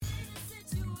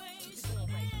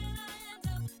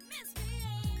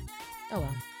Oh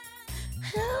well.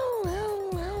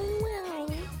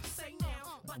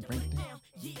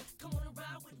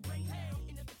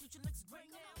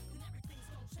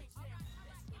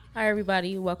 Hi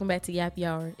everybody, welcome back to Yappy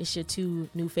Hour. It's your two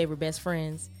new favorite best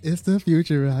friends. It's the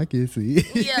future I can see.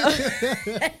 Yeah.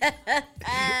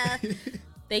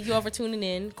 Thank you all for tuning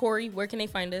in. Corey, where can they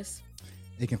find us?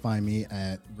 They can find me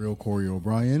at Real Corey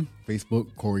O'Brien,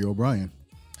 Facebook Corey O'Brien.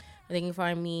 They can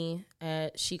find me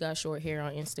at She Got Short Hair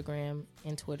on Instagram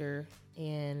and Twitter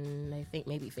and I think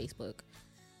maybe Facebook.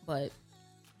 But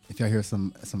if y'all hear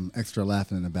some extra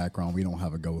laughing in the background, we don't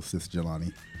have a ghost. It's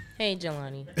Jelani. Hey,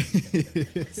 Jelani.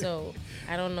 So,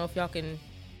 I don't know if y'all can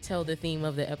tell the theme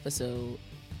of the episode.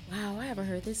 Wow, I haven't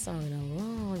heard this song in a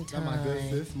long time. Oh my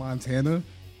goodness, Montana.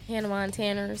 Hannah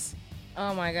Montaners.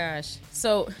 Oh my gosh.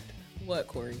 So, what,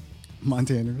 Corey?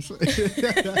 Montaners.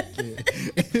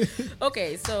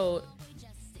 Okay, so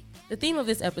the theme of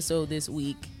this episode this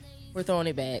week, we're throwing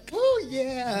it back. Oh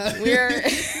yeah.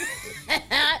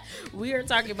 We are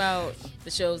talking about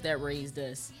the shows that raised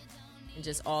us and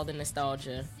just all the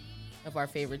nostalgia of our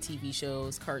favorite TV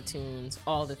shows, cartoons,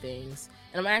 all the things.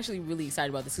 And I'm actually really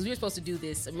excited about this because we were supposed to do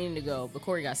this a minute ago, but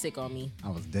Corey got sick on me. I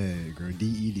was dead, girl.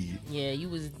 DED. Yeah, you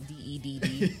was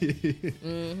DEDD.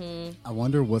 Mm-hmm. I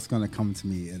wonder what's gonna come to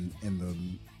me in the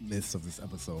midst of this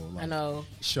episode. Like, I know.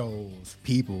 Shows,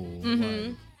 people,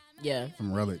 like, yeah,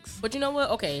 from relics. But you know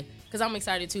what? Okay, because I'm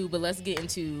excited too. But let's get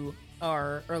into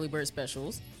our early bird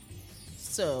specials.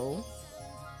 So,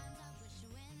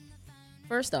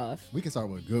 first off, we can start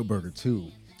with Good Burger 2.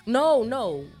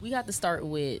 No, we have to start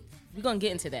with. We're gonna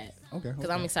get into that. Okay. Because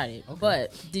I'm excited. Okay.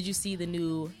 But did you see the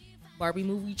new Barbie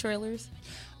movie trailers?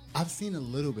 I've seen a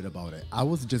little bit about it. I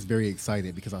was just very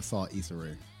excited because I saw Issa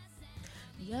Rae.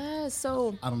 Yeah.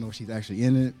 So I don't know if she's actually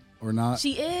in it or not.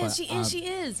 she is. She And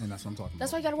is. that's what I'm talking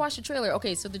That's about. why you gotta watch the trailer.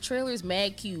 Okay, so the trailer is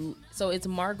mad cute. So it's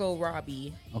Margot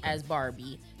Robbie as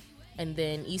Barbie, and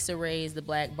then Issa Rae is the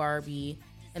Black Barbie,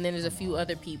 and then there's a few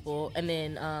other people, and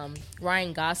then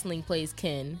Ryan Gosling plays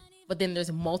Ken. But then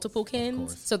there's multiple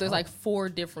Kens, so there's like 4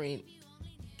 different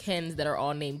Kens that are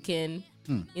all named Ken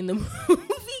in the movie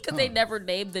because they never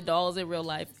named the dolls in real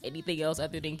life anything else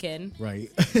other than Ken.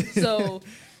 Right. So.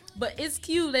 But it's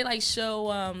cute. They like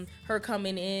show her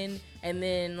coming in, and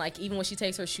then like even when she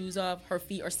takes her shoes off, her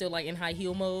feet are still like in high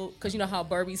heel mode because you know how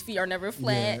Barbie's feet are never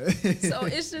flat. Yeah. So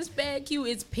it's just mad cute.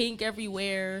 It's pink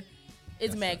everywhere.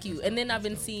 It's mad cute. And then I've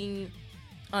been seeing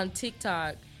on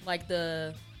TikTok like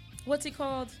what's it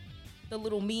called? The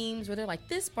little memes where they're like,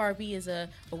 this Barbie is a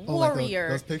warrior.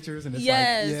 Like those pictures and it's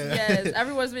yes.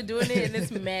 Everyone's been doing it and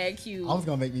it's mad cute. I was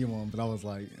gonna make me one, but I was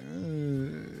like,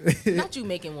 Not you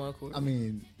making one, Corey. I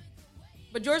mean.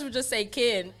 But George would just say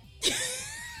Ken.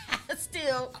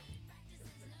 Still.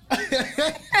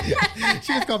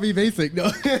 She just called me basic, no.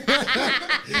 They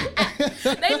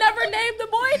never named the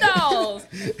boy dolls.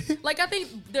 Like, I think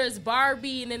there's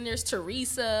Barbie, and then there's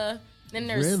Teresa. Then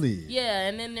there's Really? Yeah,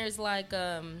 and then there's like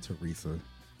Teresa.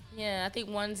 Yeah, I think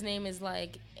one's name is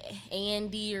like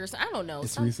Andy or something. I don't know.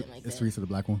 It's something Teresa. like It's that. Teresa, the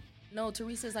black one. No,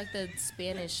 Teresa's like the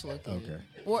Spanish looking. Okay.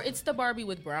 Or it's the Barbie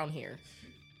with brown hair.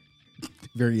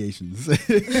 Variations. I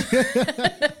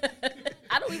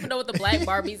don't even know what the black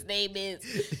Barbie's name is.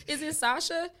 Is it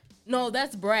Sasha? No,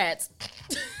 that's Bratz.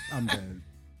 I'm dead.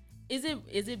 Is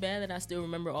it bad that I still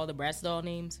remember all the Bratz doll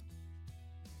names?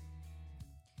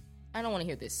 I don't want to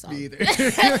hear this song. Me either.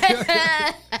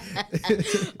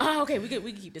 Oh, okay, we can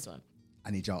keep this one.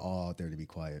 I need y'all all out there to be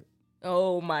quiet.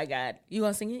 Oh my God. You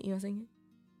want to sing it?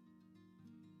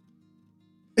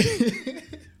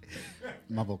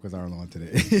 My vocals aren't on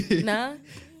today. Nah?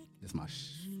 It's my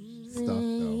stuff,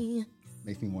 though.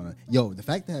 Makes me want to. Yo, the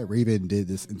fact that Raven did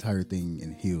this entire thing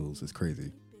in heels is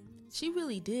crazy. She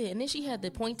really did. And then she had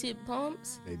the pointed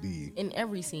pumps Baby. in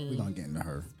every scene. We're going to get into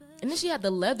her. And then she had the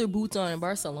leather boots on in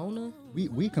Barcelona.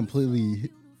 We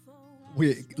completely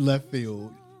went left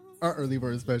field. Our early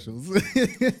bird specials.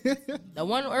 The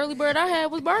one early bird I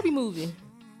had was Barbie movie.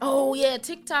 Oh, yeah.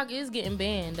 TikTok is getting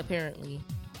banned, apparently.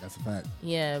 That's a fact.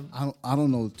 Yeah. I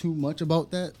don't know too much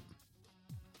about that.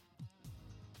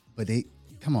 But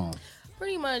come on.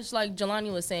 Pretty much like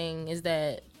Jelani was saying is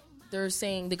that they're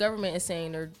saying, the government is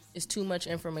saying there is too much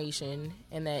information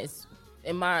and that it's,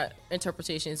 in my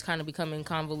interpretation, it's kind of becoming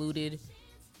convoluted,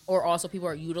 or also people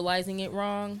are utilizing it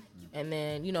wrong. And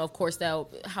then, you know, of course,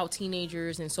 how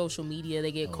teenagers and social media,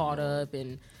 they get caught up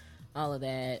and all of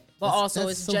that. But also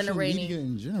that's it's social generating. media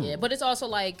in general. Yeah, but it's also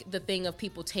like the thing of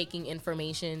people taking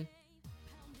information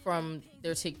from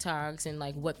their TikToks and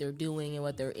like what they're doing and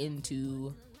what they're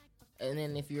into. And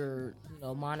then if you're,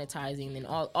 monetizing, then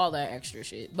all that extra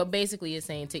shit. But basically it's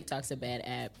saying TikTok's a bad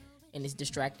app and it's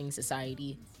distracting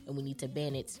society, and we need to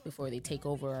ban it before they take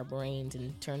over our brains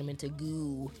and turn them into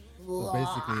goo. So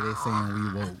basically, they're saying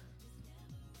we woke,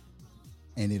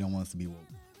 and they don't want us to be woke.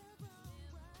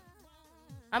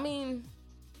 I mean,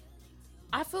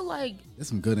 I feel like there's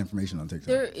some good information on TikTok.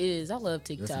 there is. I love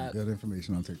There's some TikTok good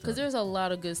information on TikTok. because there's a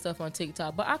lot of good stuff on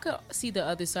TikTok, but I could see the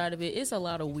other side of it. It's a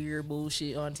lot of weird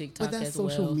bullshit on TikTok But that's as well.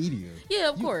 social media. Yeah,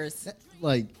 of course.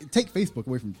 Take Facebook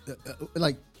away from.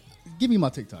 Give me my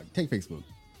TikTok. Take Facebook.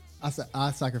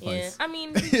 I sacrifice. Yeah, I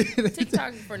mean,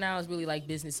 TikTok for now is really like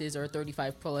businesses or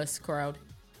 35 plus crowd,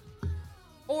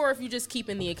 or if you're just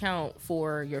keeping the account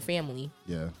for your family.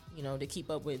 Yeah. You know, to keep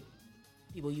up with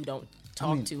people you don't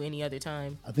talk to any other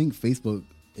time. I think Facebook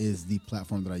is the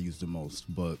platform that I use the most,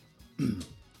 but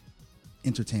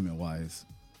entertainment wise,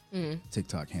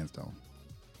 TikTok hands down.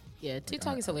 Yeah,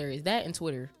 TikTok is hilarious. That and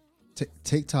Twitter.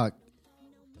 TikTok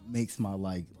makes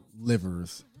my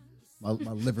livers. My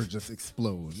liver just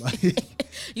explode.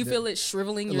 You feel it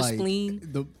shriveling your spleen.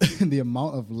 The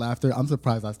amount of laughter. I'm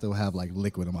surprised I still have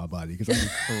liquid in my body because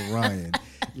I'm crying.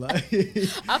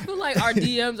 I feel like our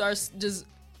DMs are just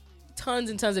tons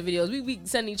and tons of videos. We be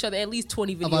sending each other at least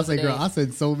 20 videos. I'm about to say, girl, I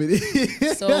sent so many.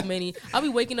 So many. I'll be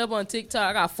waking up on TikTok.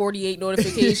 I got 48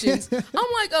 notifications. I'm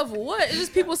like, of what? It's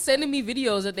just people sending me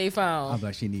videos that they found. I'm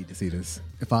like, she need to see this.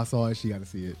 If I saw it, she got to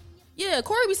see it. Yeah,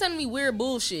 Corey be sending me weird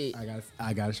bullshit.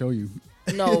 I gotta show you.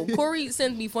 No, Corey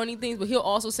sends me funny things, but he'll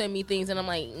also send me things, and I'm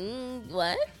like,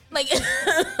 what?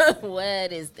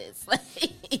 What is this?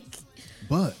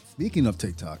 But speaking of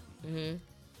TikTok,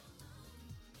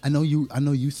 I know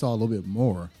you saw a little bit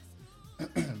more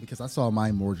because I saw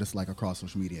mine more just across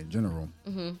social media in general.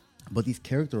 But these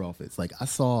character outfits, I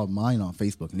saw mine on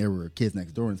Facebook, and they were Kids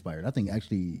Next Door inspired. I think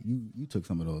actually you took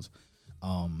some of those.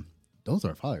 Those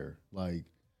are fire.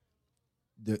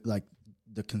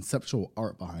 The conceptual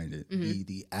art behind it,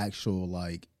 the actual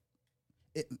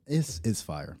it's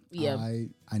fire. Yeah,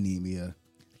 I need me a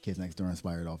Kids Next Door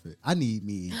inspired outfit. I need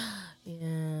me.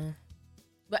 Yeah,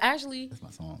 but actually, that's my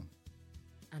song.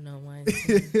 I know mine.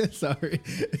 Sorry,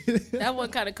 that one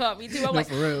kind of caught me too. I'm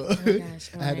for real. Oh my gosh,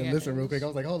 I had to listen real quick. I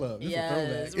was like, hold up, this is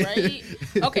a throwback. Right.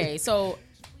 Okay, so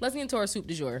let's get into our soup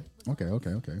du jour. Okay.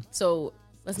 So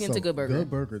let's get into Good Burger. Good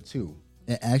Burger 2.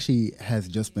 It actually has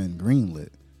just been greenlit.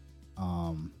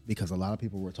 Because a lot of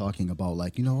people were talking about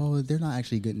they're not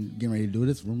actually getting ready to do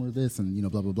this, rumor this, and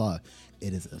blah blah blah.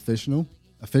 It is official,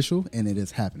 and it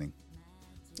is happening.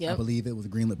 Yep. I believe it was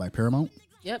greenlit by Paramount.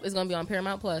 Yep, it's gonna be on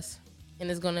Paramount Plus, and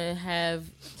it's gonna have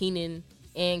Keenan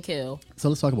and Kel. So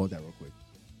let's talk about that real quick.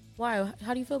 Why?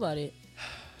 How do you feel about it?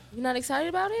 You not excited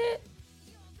about it?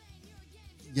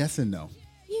 Yes and no.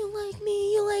 You like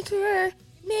me, you like her.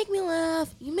 Make me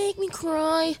laugh. You make me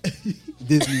cry.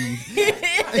 Disney.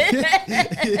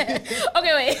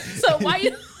 Okay, wait. So why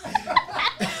you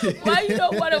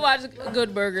don't want to watch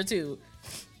Good Burger 2?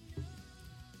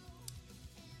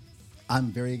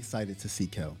 I'm very excited to see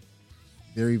Kel.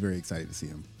 Very, very excited to see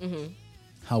him.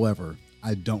 However,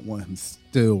 I don't want him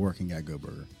still working at Good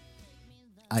Burger.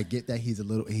 I get that he has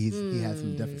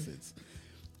some deficits.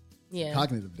 Yeah.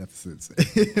 Cognitive deficits.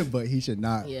 But he should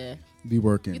not be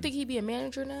working. You think he'd be a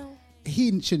manager now?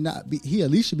 He should not be. He at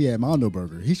least should be at Mondo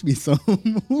Burger. He should be some.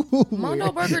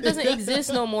 Mondo Burger doesn't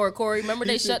exist no more, Corey. Remember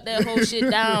they shut that whole shit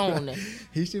down.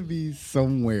 He should be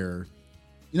somewhere.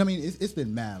 You know what I mean? It's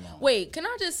been mad long. Wait, can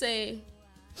I just say,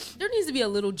 there needs to be a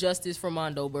little justice for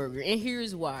Mondo Burger, and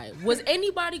here's why. Was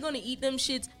anybody going to eat them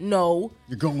shits? No.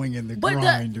 You're going in the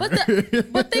grinder.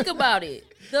 But think about it.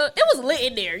 It was lit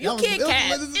in there. You can't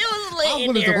cap. It was lit in there. I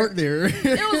wanted to work there.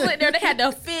 It was lit there. They had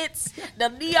the fits, the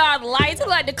neon lights. It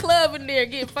was like the club in there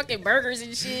getting fucking burgers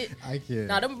and shit. I can't.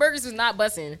 Nah, them burgers was not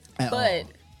busting. But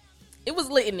it was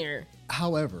lit in there.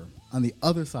 However, on the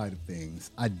other side of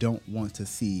things, I don't want to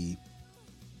see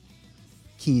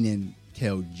Keenan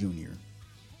Kel Jr.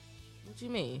 What you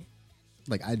mean?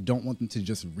 I don't want them to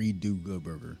just redo Good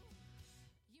Burger.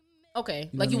 Okay,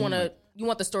 you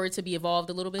want the story to be evolved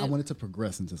a little bit. I want it to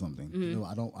progress into something.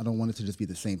 I don't want it to just be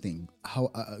the same thing.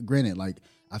 Granted,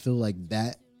 I feel like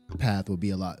that path will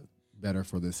be a lot better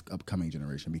for this upcoming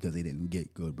generation because they didn't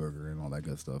get Good Burger and all that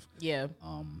good stuff. Yeah.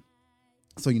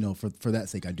 So for that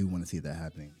sake, I do want to see that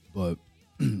happening. But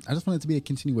I just want it to be a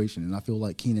continuation, and I feel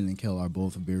like Keenan and Kel are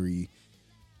both very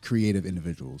creative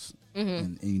individuals,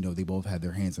 and they both had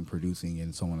their hands in producing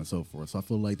and so on and so forth. So I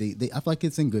feel like I feel like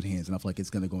it's in good hands, and I feel like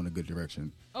it's going to go in a good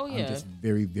direction. Oh yeah. I'm just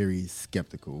very, very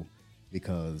skeptical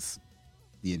because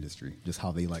the industry, just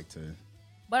how they like to.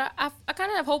 But I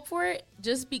kind of have hope for it,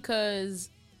 just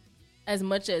because as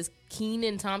much as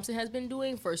Kenan Thompson has been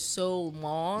doing for so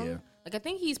long, I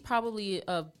think he's probably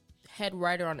a head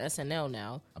writer on SNL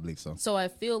now. I believe so. So I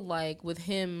feel like with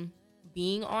him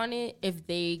being on it, if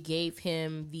they gave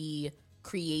him the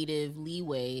creative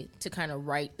leeway to kind of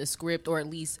write the script or at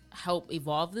least help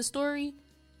evolve the story,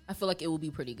 I feel like it will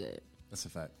be pretty good. That's a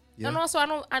fact. Yeah. And also,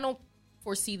 I don't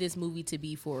foresee this movie to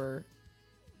be for,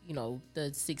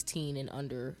 the 16 and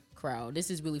under crowd. This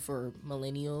is really for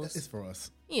millennials. It's for us.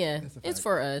 Yeah, it's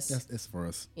for us. It's for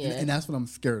us. Yeah. And that's what I'm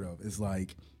scared of. Is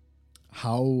like,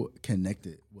 how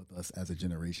connected with us as a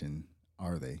generation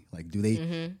are they? Like, do they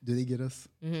get us?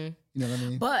 Mm-hmm. You know what I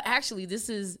mean? But actually, this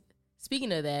is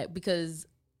speaking of that, because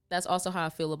that's also how I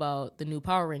feel about the new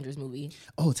Power Rangers movie.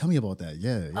 Oh, tell me about that.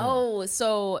 Yeah. Oh,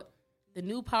 so the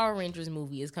new Power Rangers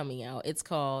movie is coming out. It's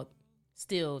called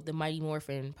still the Mighty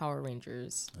Morphin Power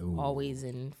Rangers. Ooh. Always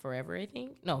and Forever, I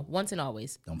think. No, Once and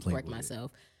Always. Don't play correct with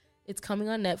myself. It's coming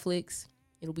on Netflix.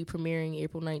 It'll be premiering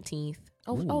April 19th.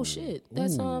 Oh shit.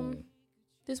 That's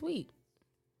this week.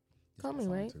 Coming,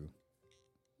 right? Too.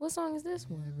 What song is this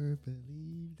one? Never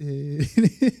believed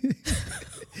it.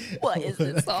 What is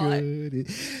this song?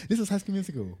 This is High School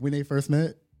Musical. When they first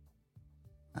met,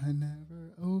 I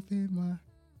never opened my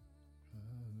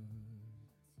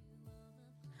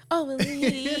Oh,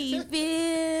 believe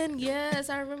in. Yes,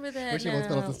 I remember that. When she almost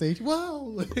got off the stage.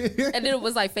 Whoa. And then it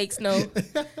was like fake snow.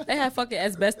 They had fucking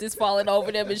asbestos falling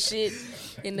over them and shit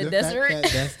in the desert. Fact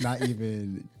that that's not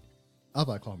even, I was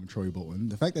about to call him Troy Bolton.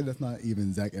 The fact that that's not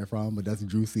even Zac Efron, but that's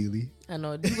Drew Seeley. I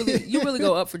know. You really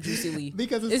go up for Drew Seeley.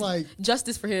 Because it's like.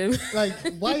 Justice for him. Like,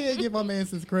 why didn't give my man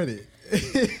his credit?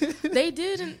 They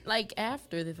did, like,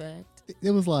 after the fact.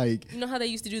 It was like. You know how they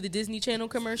used to do the Disney Channel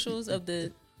commercials of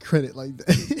the. Credit like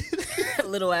that.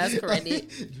 Little ass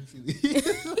credit.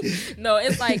 No,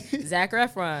 it's like Zac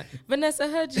Efron, Vanessa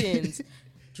Hudgens,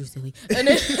 Drew Seeley. And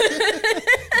then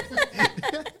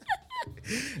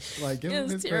like, it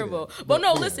was terrible. But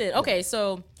no, listen. Okay,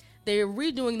 so they're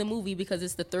redoing the movie because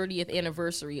it's the 30th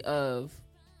anniversary of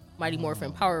Mighty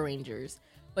Morphin Power Rangers.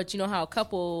 But you know how a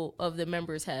couple of the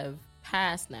members have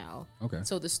passed now. Okay.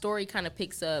 So the story kind of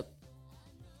picks up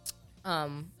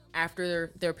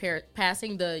after their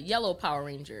passing, the yellow Power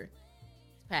Ranger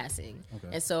passing. Okay.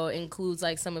 And so it includes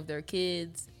like some of their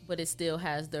kids, but it still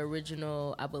has the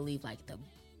original, I believe, like the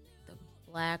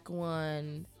black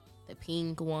one, the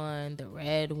pink one, the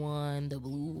red one, the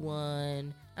blue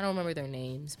one. I don't remember their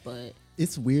names, but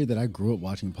it's weird that I grew up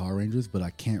watching Power Rangers, but I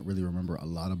can't really remember a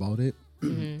lot about it.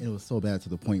 Mm-hmm. It was so bad to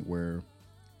the point where,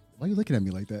 why are you looking at me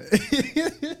like that?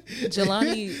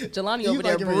 Jelani over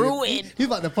there brewing. He's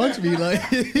about to punch me. Like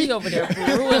he over there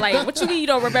brewing. Like, what you mean you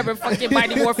don't remember fucking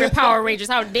Mighty Morphin Power Rangers?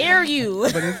 How dare you?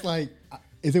 But it's like,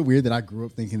 is it weird that I grew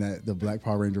up thinking that the black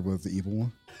Power Ranger was the evil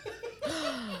one?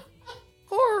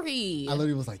 Corey. I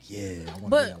literally was like, yeah. I want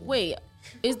but wait,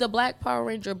 is the black Power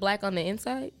Ranger black on the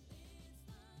inside?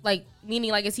 Like,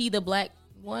 meaning like, is he the black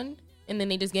one? And then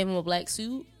they just gave him a black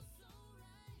suit?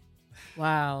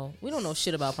 Wow, we don't know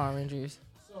shit about Power Rangers.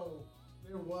 So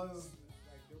there was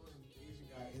an Asian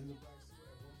guy in the black suit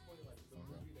at one point, like the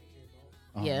movie that came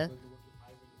out. Yeah.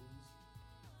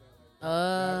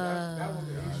 That was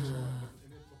the Asian one,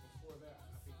 and then before that,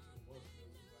 I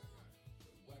think it was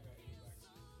the black guy in the black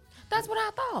suit. That's what I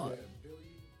thought. Yeah,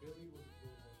 Billy was the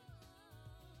good one.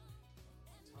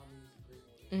 Tommy was the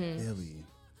great one. Mm-hmm. Billy.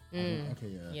 Okay,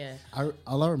 yeah. Yeah.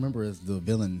 All I remember is the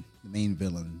main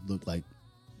villain looked like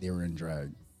they were in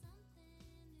drag.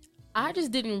 I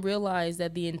just didn't realize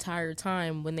that the entire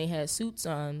time when they had suits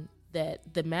on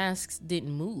that the masks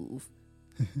didn't move.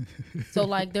 So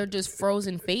like they're just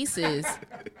frozen faces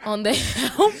on the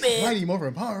helmet. Mighty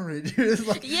Morphin Power Rangers.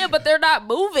 Like, yeah, but they're not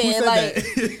moving. Who said like,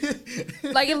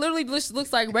 that? like it literally just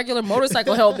looks like regular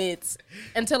motorcycle helmets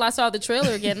until I saw the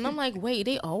trailer again, and I'm like, wait,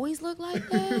 they always look like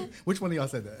that? Which one of y'all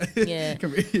said that? Yeah,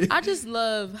 Come here. I just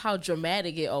love how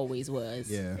dramatic it always was.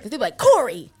 Yeah, they're like,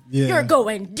 Corey, you're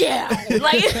going down.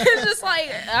 Like it's just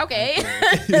like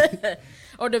okay.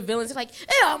 Or the villains are like,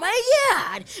 oh my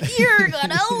God, you're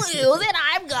gonna lose and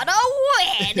I'm gonna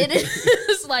win. And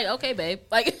it's like, okay, babe.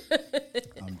 Like,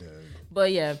 I'm dead.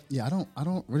 But yeah. Yeah, I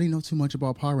don't really know too much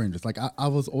about Power Rangers. Like, I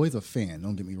was always a fan,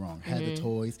 don't get me wrong. Had the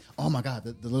toys. Oh my God,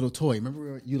 the little toy.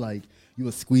 Remember you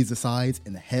would squeeze the sides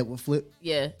and the head would flip?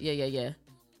 Yeah.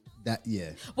 That,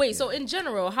 yeah. Wait, yeah. So in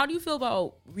general, how do you feel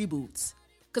about reboots?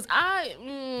 Because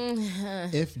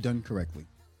if done correctly.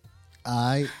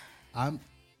 I'm...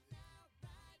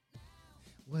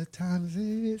 What time is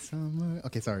it? Summer.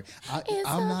 Okay, sorry.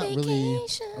 I'm not really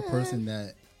a person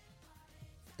that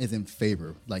is in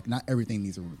favor. Like, not everything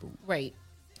needs a reboot. Right.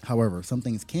 However, some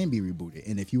things can be rebooted,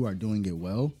 and if you are doing it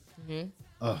well,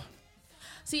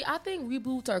 See, I think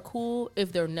reboots are cool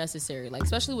if they're necessary. Like,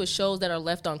 especially with shows that are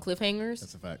left on cliffhangers.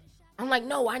 That's a fact. I'm like,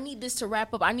 no, I need this to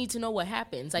wrap up. I need to know what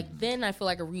happens. Like, then I feel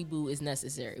like a reboot is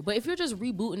necessary. But if you're just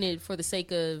rebooting it for the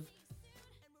sake of,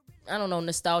 I don't know,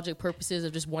 nostalgic purposes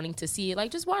of just wanting to see it,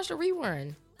 like, just watch the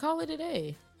rerun. Call it a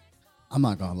day. I'm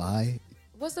not gonna lie.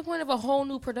 What's the point of a whole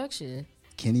new production?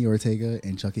 Kenny Ortega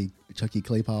and Chucky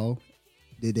Claypool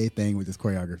did their thing with this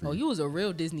choreography. Oh, you was a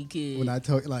real Disney kid. When I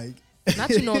told like.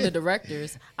 Not you knowing the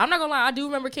directors. I'm not gonna lie, I do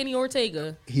remember Kenny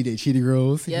Ortega. He did Cheetah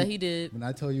Girls. Yeah, he did. When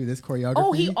I tell you this choreography.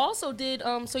 Oh, he also did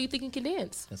So You Think You Can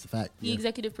Dance. That's a fact. He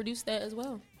executive produced that as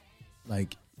well.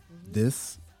 Like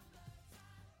this.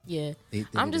 Yeah. They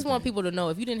I'm just want people to know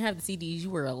if you didn't have the CDs,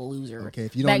 you were a loser. Okay,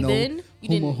 if you don't Back know then, you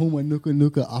didn't. Huma Nuka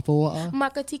Nuka Apawa'a.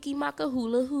 Maka Tiki Maka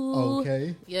Hula Hoo.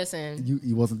 Okay. Yes, and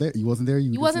You wasn't there. You wasn't there. You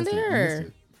just wasn't missed it. there.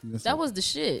 You missed that it. was the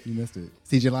shit. You missed it.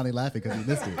 See Jelani laughing because he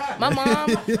missed it. My mom,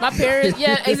 my parents,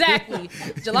 yeah, exactly.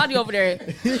 Jelani over there,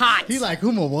 hot. He like,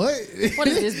 Huma, what? What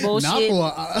is this bullshit?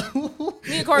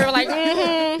 Me and Corey were like,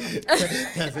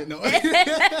 That's it, no.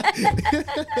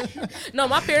 No,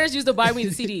 my parents used to buy me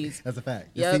the CDs. That's a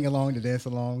fact. The Yep. sing-along, the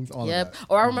dance-alongs, all of that.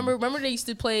 Or I remember they used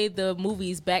to play the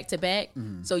movies back to back.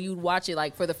 Mm-hmm. So you'd watch it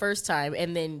like for the first time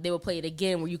and then they would play it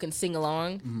again where you can sing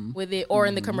along Mm-hmm. with it. Or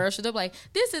in the commercial, they're like,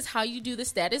 this is how you do the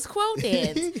status quo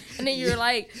dance. And then you're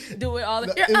like doing all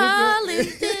the, you're all in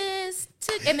this.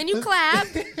 And then you clap.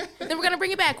 Then we're going to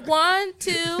bring it back. 1,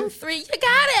 2, 3. You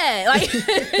got it. Like,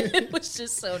 it was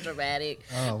just so dramatic.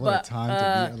 Oh, what a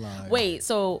time to be alive. Wait,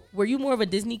 so were you more of a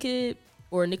Disney kid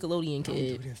or a Nickelodeon Don't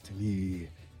kid? do this to me.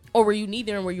 Or were you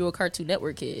neither and were you a Cartoon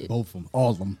Network kid? Both of them. All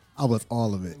of them. I was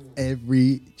all of it.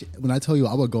 When I tell you,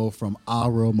 I would go from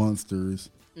Our Monsters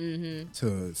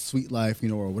to Sweet Life,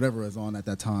 or whatever was on at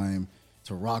that time,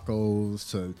 to Rocco's,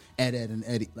 to Ed, Ed, and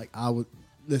Eddie. Like, I would...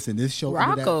 Listen, this show...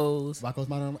 Rocco's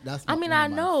Modern... That's I one I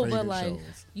of my know, but favorite like,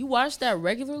 shows. you watch that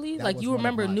regularly? That Like, was you one of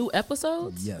remember my- new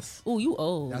episodes? Yes. Oh, you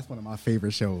old. That's one of my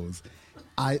favorite shows.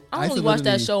 I only watch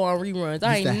that show on reruns.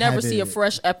 I used to ain't never have see a it.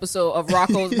 fresh episode of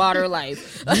Rocco's Modern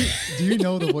Life. Do you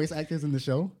know the voice actors in the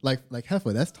show? Like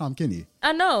Heifer, that's Tom Kenny.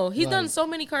 I know. He's Like- done so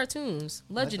many cartoons.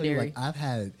 I tell you, Legendary.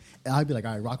 like, I'd be like,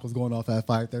 all right, Rocco's going off at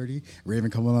 5:30, Raven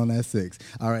coming on at 6.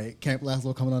 All right, Camp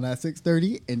Laszlo coming on at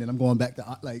 6:30, and then I'm going back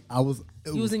to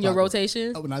You was in your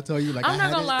rotation? When I tell you, like, I'm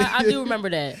not gonna lie, I do remember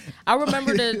that. I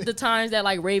remember the times that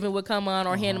like Raven would come on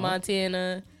or Hannah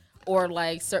Montana or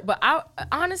like, but I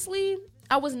honestly,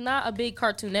 I was not a big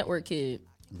Cartoon Network kid.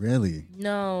 Really?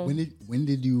 No. When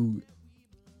did you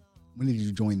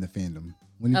join the fandom?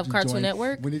 When did Of you Cartoon join,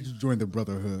 Network? When did you join the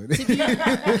Brotherhood?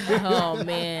 Oh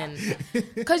man,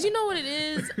 because you know what it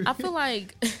is. I feel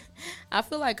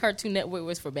like Cartoon Network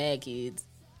was for bad kids.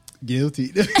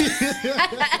 Guilty.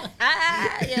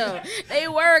 Yo, they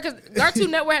were, because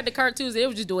Cartoon Network had the cartoons. They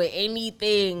was just doing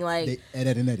anything, like Ed,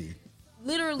 Ed, and Eddie.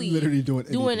 literally doing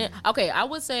it. anything. Okay, I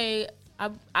would say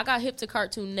I got hip to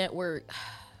Cartoon Network.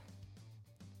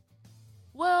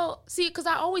 Well, see, because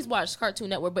I always watched Cartoon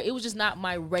Network, but it was just not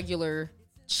my regular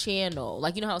channel.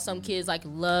 Like, you know how some kids like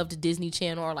loved Disney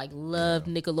Channel or like loved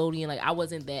Nickelodeon. Like, I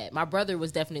wasn't that. My brother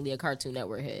was definitely a Cartoon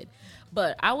Network head,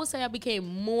 but I would say I became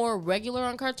more regular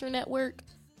on Cartoon Network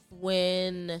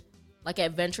when like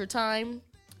Adventure Time.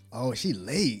 Oh, she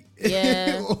late.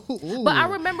 Yeah. Ooh. But I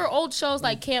remember old shows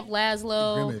like Camp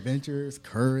Laszlo. Grim Adventures,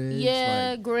 Courage.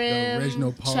 Yeah, like, Grimm, the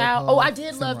original Powerpuff, Chowder. Oh, I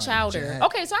did love Samurai Chowder. Jack,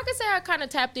 Okay, so I could say I kind of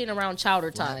tapped in around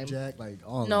Chowder time. Flapjack, like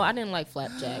all No, of I didn't like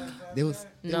Flapjack. it was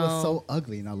No. so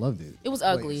ugly, and I loved it. It was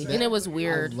ugly, Wait, and it was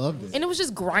weird. I loved it. And it was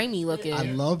just grimy looking. I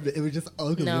loved it. It was just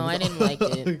ugly. No, It I was didn't like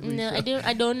it. ugly No, show.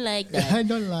 I don't like that. I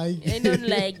don't like. I don't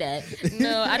like that.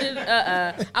 No, I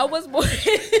didn't. I was more.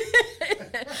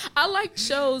 I like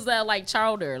shows that like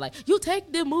Chowder. Like, you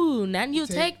take the moon and you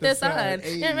take the sun,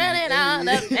 Ayy, and run it out,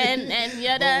 ayy. and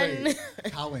you're Oh, done. wait.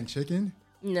 Cow and chicken.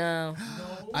 No.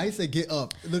 I used to get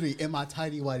up literally in my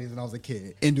tidy whities when I was a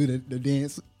kid and do the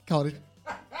dance called it.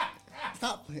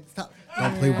 Stop.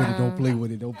 Don't play with it. Don't play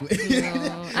with it. Don't play.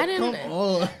 No, I didn't. Come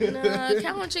on. No,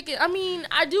 Cow and Chicken. I mean,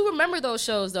 I do remember those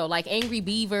shows though, like Angry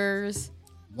Beavers.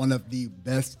 One of the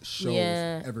best shows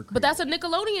Yeah, ever created. but that's a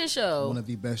Nickelodeon show. one of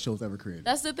the best shows ever created.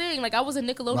 That's the thing. Like, I was a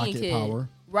Nickelodeon Rocket kid. Power.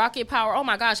 Rocket Power. Oh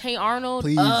my gosh. Hey Arnold.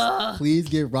 Please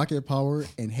give Rocket Power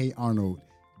and Hey Arnold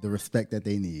the respect that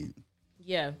they need.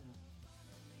 Yeah.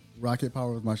 Rocket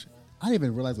Power was my. I didn't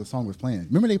even realize what song was playing.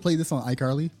 Remember they played this on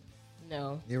iCarly?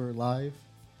 No. They were live.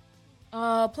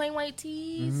 Plain White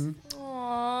Tees.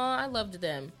 Aw, I loved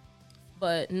them.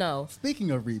 But no.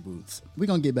 Speaking of reboots, we're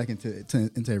gonna get back into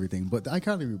everything. But the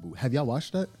iCarly reboot, have y'all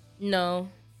watched that? No.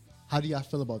 How do y'all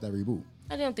feel about that reboot?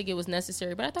 I didn't think it was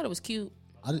necessary, but I thought it was cute.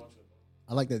 I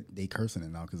like that they cursing it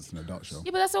now because it's an adult show.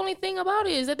 Yeah, but that's the only thing about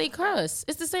it is that they cuss.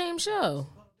 It's the same show.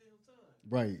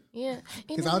 Right. Yeah.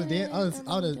 Because I would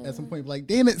at some point be like,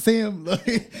 damn it, Sam. Like,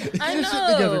 I get your know.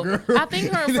 shit together, girl. I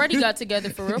think her and Freddie got together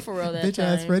for real that Bitch time.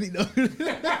 ass Freddie. No.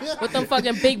 With them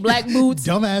fucking big black boots.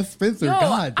 Dumbass Spencer. Yo,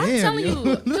 God damn. I'm telling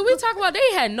you, can we talk about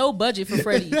they had no budget for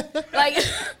Freddie? Like,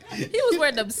 he was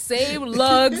wearing them same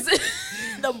lugs,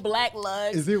 them black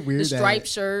lugs. Is it weird the striped that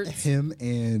shirts? him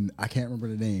and I can't remember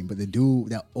the name, but the dude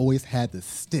that always had the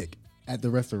stick at the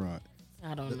restaurant.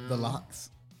 I don't know. The locks.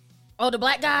 Oh, the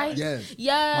black guy? Yes.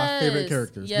 Yes. My favorite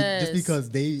characters. Yes. Just because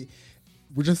they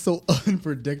were just so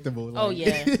unpredictable. Like, Oh,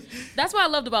 yeah. That's what I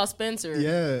loved about Spencer.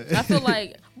 Yeah. I feel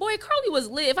like, boy, Carly was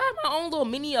lit. If I had my own little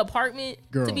mini apartment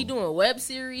to be doing web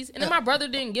series, and then my brother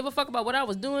didn't give a fuck about what I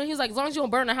was doing, he was like, as long as you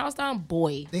don't burn the house down,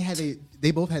 boy.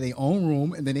 They both had their own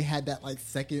room, and then they had that like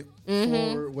second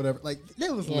floor, whatever. Like,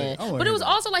 that was lit. But it was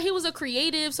also like he was a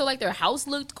creative, so like their house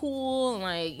looked cool, and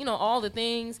like, you know, all the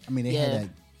things. I mean,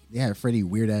 they had Freddie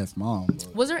weird ass mom.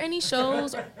 But. Was there any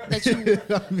shows that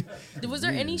you? Was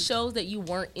there any shows that you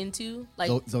weren't into? Like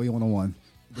Zoe 101.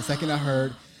 The second I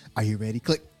heard, "Are you ready?"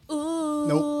 Click. Ooh.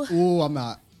 Nope. Ooh, I'm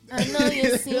not. I know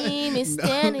you see me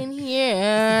standing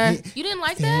here. You didn't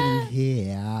like Standing that?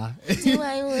 here. Do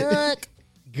I look?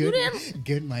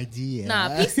 Good, my dear. Nah,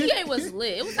 PCA was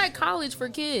lit. It was like college for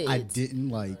kids. I didn't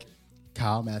like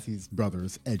Kyle Massey's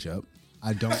brothers Edge Up.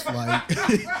 I don't like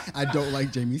I don't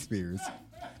like Jamie Spears.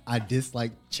 I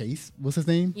dislike Chase. What's his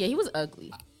name? Yeah, he was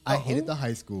ugly. I hated the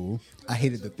high school. I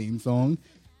hated the theme song.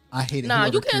 I hated. Nah,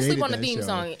 whoever you can't sleep created on the that theme show.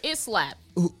 song. It slapped.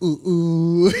 Ooh, ooh,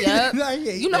 ooh. Yep. I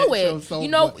hate You know that show it. so You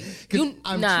know- much, 'cause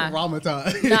I'm nah.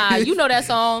 traumatized. Nah, you know that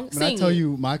song. When Sing I tell it.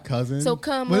 you, my cousin. So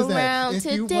come what is that? around If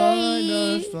you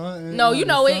today. want something No, you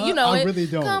know it. on You know I it. really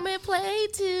don't. Come and play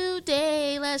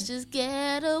today. Let's just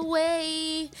get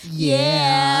away.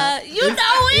 Yeah. You know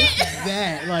it.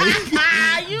 That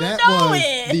like You that know was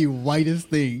it. the whitest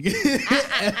thing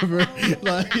ever.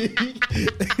 Like,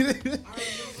 I remember it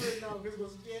now because it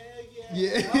goes,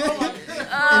 yeah.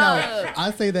 yeah.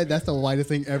 I say that's the whitest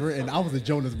thing ever, and I was a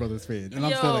Jonas Brothers fan, and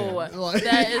I'm still am. Like,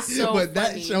 that is so But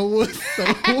funny. that show was so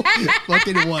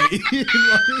fucking white.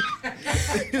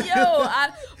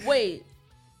 Wait.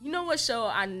 You know what show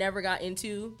I never got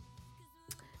into?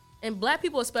 And black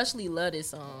people especially love this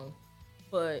song.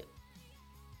 But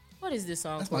what is this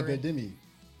song? That's my Corey? good Demi.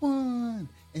 One.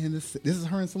 And this is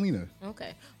her and Selena.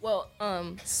 Okay. Well,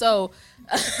 so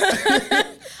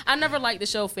I never liked the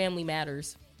show Family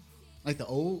Matters. Like the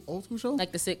old school show?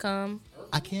 Like the sitcom.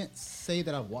 I can't say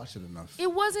that I've watched it enough.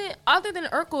 It wasn't, other than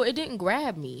Urkel, it didn't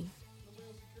grab me.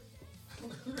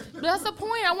 But that's the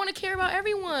point. I want to care about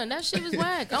everyone. That shit was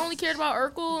whack. I only cared about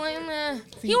Urkel and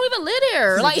he don't even live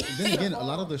there. See, Like then again, a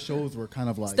lot of the shows were kind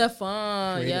of like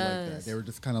Stefan, created like yes. that. They were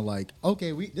just kind of like,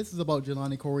 okay, this is about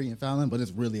Jelani, Corey, and Fallon, but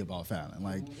it's really about Fallon.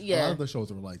 Like a Yeah. lot of the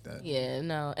shows were like that. Yeah,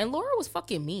 no. And Laura was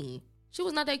fucking mean. She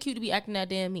was not that cute to be acting that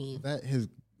damn mean.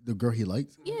 The girl he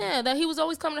liked. Yeah, that he was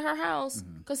always coming to her house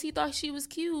because he thought she was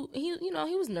cute. He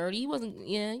was nerdy. He wasn't.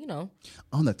 Yeah,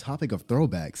 On the topic of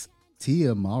throwbacks,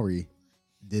 Tia Mowry,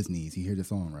 Disney's. You hear the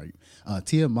song, right?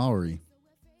 Tia Mowry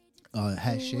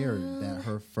had shared that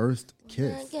her first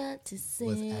kiss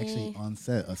was actually on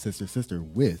set of Sister Sister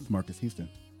with Marcus Houston,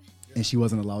 and she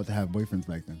wasn't allowed to have boyfriends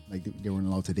back then. Like they weren't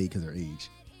allowed to date because of their age.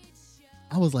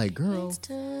 I was like, girl, It's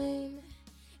time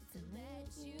to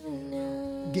let you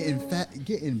know.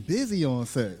 getting busy on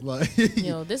set. Like,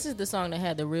 This is the song that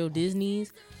had the real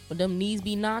Disneys, but them knees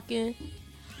be knocking.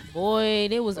 Boy,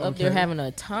 they was up there Okay. having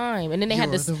a time, and then they had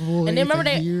You're this. the voice And then remember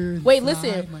I that? hear Wait, inside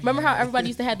listen. my Remember how head. everybody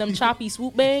used to have them choppy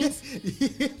swoop bangs?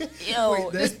 Yo,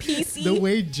 Wait, this that- PC The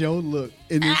way Joe looked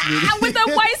in this video. with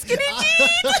the white skinny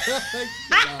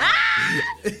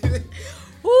jeans.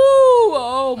 Ooh,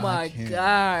 oh my can't.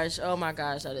 gosh. Oh my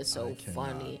gosh, that is so cannot.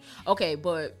 funny. Okay,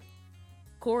 but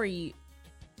Corey,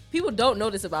 people don't know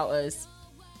this about us,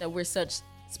 that we're such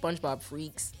SpongeBob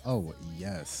freaks. Oh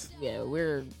yes. Yeah,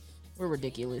 we're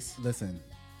ridiculous. Listen,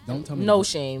 don't tell me. No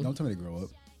shame. Don't tell me to grow up.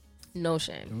 No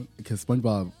shame. Because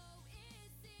SpongeBob.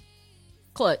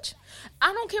 Clutch.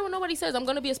 I don't care what nobody says. I'm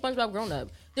gonna be a SpongeBob grown up.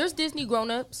 There's Disney grown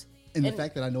ups. And the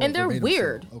fact that I know and it they're verbatim,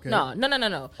 weird. so, okay.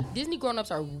 No. Disney grown ups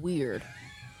are weird.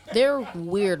 They're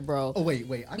weird, bro. Oh wait.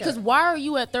 Because why are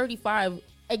you at 35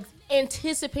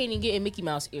 anticipating getting Mickey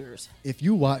Mouse ears? If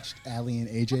you watched Allie and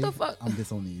AJ, What the fuck? I'm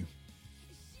disowning you.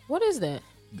 What is that?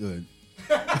 Good.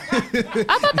 I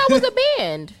thought that was a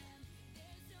band.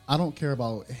 I don't care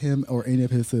about him or any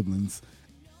of his siblings.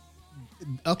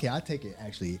 Okay, I take it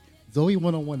actually. Zoe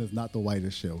 101 is not the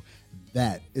whitest show.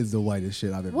 That is the whitest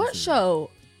shit I've ever What seen. show?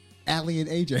 Allie and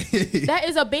AJ. That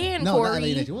is a band, no, Corey. not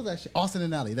Allie and AJ. What was that shit? Austin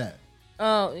and Allie, that.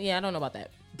 Oh, yeah, I don't know about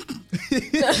that.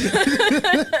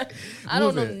 I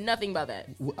don't know it? nothing about that.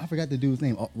 I forgot the dude's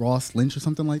name. Ross Lynch or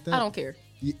something like that. I don't care.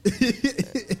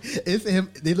 It's him.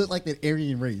 They look like the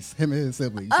Aryan race. Him and his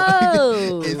siblings.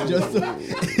 Oh, It's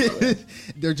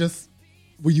just they're just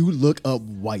when you look up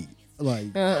white.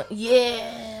 Like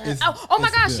yeah. It's- Oh my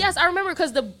it's gosh, good. yes, I remember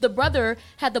because the brother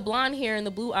had the blonde hair and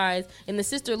the blue eyes, and the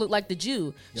sister looked like the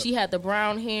Jew. She had the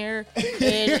brown hair,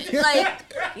 and like,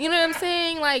 you know what I'm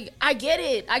saying? Like, I get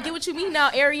it. I get what you mean now,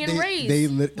 Aryan race.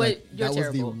 but but you're that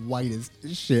terrible. was the whitest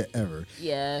shit ever.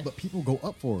 Yeah, But people go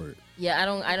up for it. yeah.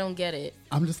 I don't get it.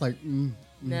 I'm just like, Nah,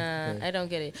 okay. I don't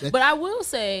get it. That's- But I will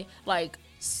say, like,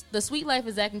 the Sweet Life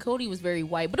of Zack and Cody was very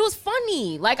white, but it was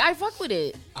funny. Like, I fuck with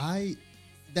it.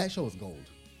 That show is gold.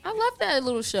 I love that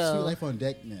little Sweet show. Life on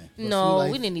Deck, nah. But No, Sweet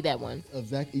Life we didn't need that one. of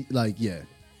Zach, like, yeah.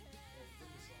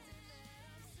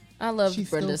 I love She's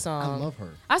Brenda's still, song. I love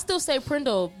her. I still say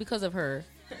Prindle because of her.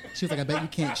 She was like, I bet you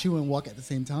can't chew and walk at the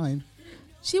same time.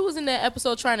 She was in that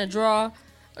episode trying to drive,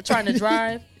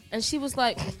 and she was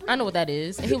like, I know what that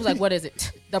is. And he was like, what is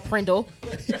it? The Prindle.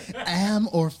 Am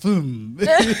or fum.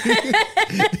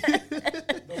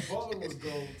 The butler was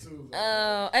gold too.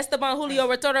 Esteban Julio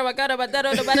Retorno Macaro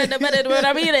Batero de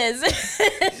Ramirez.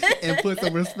 And put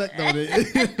some respect on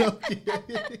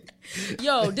it.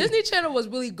 Yo, Disney Channel was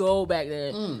really gold back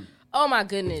then. Oh my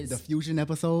goodness. The fusion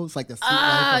episodes, like the Sweet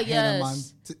Life of Hannah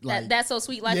yes. like, That's So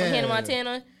Sweet Life of Yeah. Hannah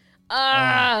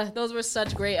Montana. Those were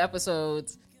such great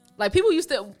episodes. Like, people used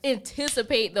to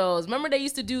anticipate those. Remember they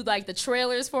used to do like the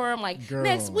trailers for them, like, Girl.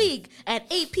 next week at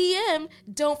 8 p.m.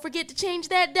 Don't forget to change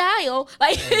that dial.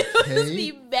 Like, it would Okay.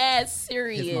 be mad It's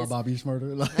serious. my Bobby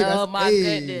Schmurder. Like, Oh that's- my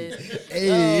hey, goodness.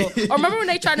 hey. Oh. Or remember when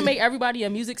they tried to make everybody a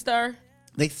music star?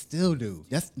 They still do.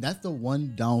 That's the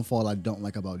one downfall I don't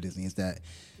like about Disney is that,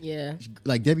 Yeah.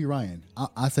 like Debbie Ryan,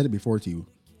 I said it before to you.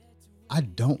 I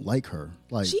don't like her.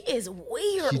 Like She is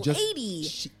weird, she just- lady.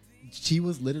 She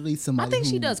was literally somebody. I think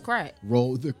who she does crack.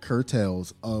 rolled the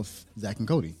curtails of Zack and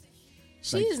Cody.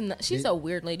 She's a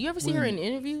weird lady. You ever see her in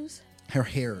interviews? Her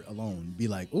hair alone be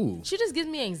like, ooh. She just gives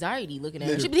me anxiety looking at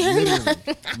her. Literally,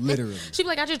 literally. She'd be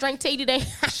like, I just drank tea today.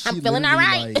 She I'm feeling all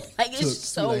literally, right. Like, took it's Sweet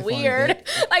so Life on weird. Deck.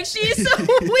 Like, she's so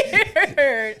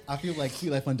weird. I feel like Sweet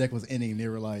Life on Deck was ending. They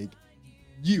were like,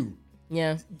 you,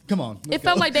 Yeah. come on. let's It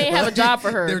felt go. like they didn't have a job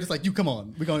for her. They were just like, you come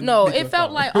on. We're going No, it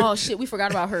felt like, oh shit, we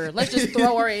forgot about her. Let's just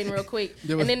throw her in real quick.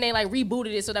 There was- And then they like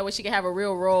rebooted it so that way she could have a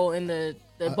real role in the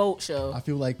boat show. I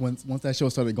feel like once that show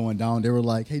started going down, they were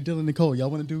like, hey, Dylan, Nicole, y'all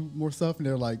want to do more stuff? And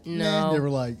they're like, nah. No. They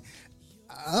were like,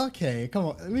 okay, come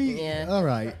on. Yeah. All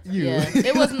right. You. Yeah.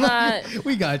 It was not.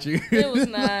 We got you. It was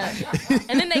not.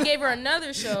 And then they gave her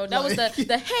another show. That was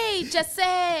the Hey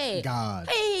Jesse. God.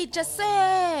 Hey Jesse.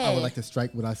 I would like to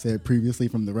strike what I said previously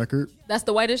from the record. That's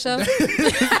the whitest show.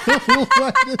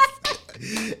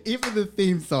 Even the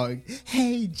theme song,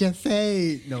 hey,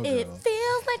 Jesse. No, It girl.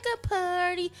 feels like a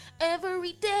party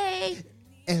every day.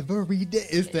 Every day.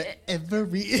 It's the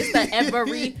every. It's the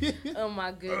every. Oh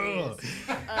my goodness.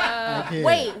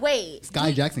 can't. Wait.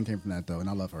 Sky Jackson came from that, though, and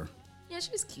I love her. Yeah,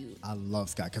 she's cute. I love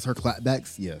Sky, because her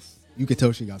clapbacks, yes. You could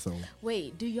tell she got soul.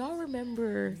 Wait, do y'all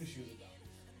remember?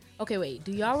 Okay, wait.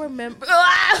 Do y'all remember?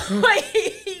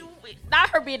 Wait, not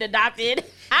her being adopted.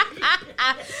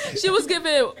 She was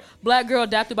given black girl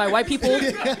adopted by white people.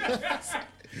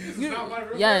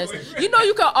 Yes, you know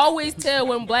you can always tell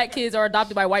when black kids are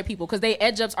adopted by white people because they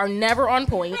edge ups are never on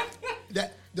point.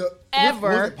 Ever. Ever.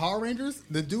 Was it Power Rangers?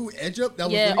 The dude edge up? That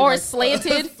was Yeah, literally or like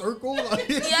slanted. A circle? Like,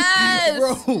 Yes.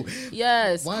 Bro.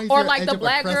 Yes, Why is or your like edge the up a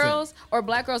black crescent? girls, or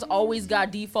black girls always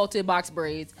got defaulted box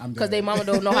braids I'm because dead. they mama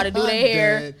don't know how to do I'm their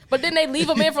hair. dead. But then they leave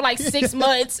them in for like 6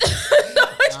 months.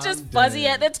 It's I'm just fuzzy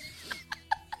dead. at the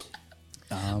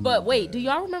time. But wait, do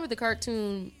y'all remember the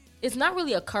cartoon? It's not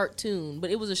really a cartoon, but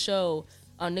it was a show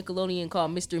on Nickelodeon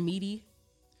called Mr. Meaty.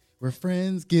 Where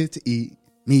friends get to eat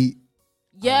meat.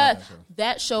 Yeah, that show.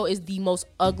 that show is the most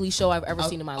ugly show I've ever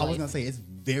seen in my I was life. going to say, it's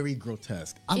very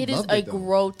grotesque. It is loved a though.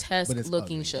 grotesque But it's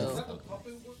looking ugly. show.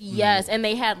 Yes, and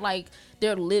they had like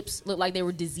their lips looked like they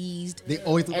were diseased. They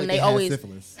always look and like they always had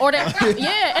syphilis. or that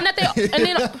yeah, and that they and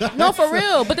then no for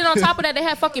real. But then on top of that, they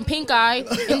had fucking pink eye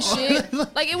and shit.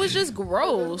 Like it was just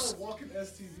gross. Walking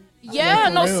STD. Yeah,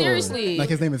 For no, real. seriously. Like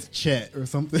his name is Chet or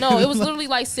something. No, it was literally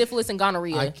like syphilis and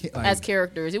gonorrhea I can't- like- as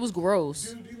characters. It was gross.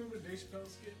 Dude, do you remember the Dave Chappelle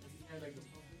skit when he had like the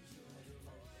pumping shit? Like, it was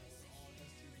like all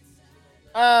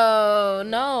STDs. Oh Oh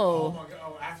no, my god!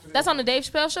 Oh, after that's on the Dave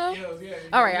Chappelle show. Yeah.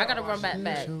 All right, I gotta run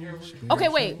back. Okay,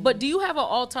 wait, but do you have an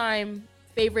all-time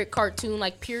favorite cartoon,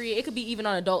 like period? It could be even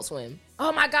on Adult Swim.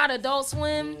 Oh my god, Adult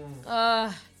Swim.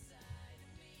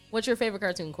 What's your favorite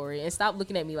cartoon, Corey? And stop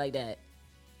looking at me like that.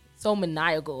 So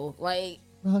maniacal. Like,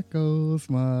 Rocco's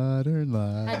Modern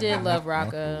Life. I did love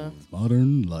Rocco.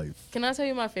 Modern Life. Can I tell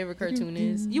you my favorite cartoon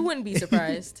is? You wouldn't be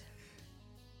surprised.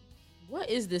 What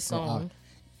is this song?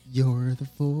 You're the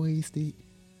voice.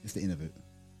 It's the end of it.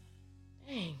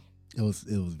 Dang. It was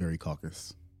very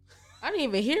caucus. I didn't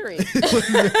even hear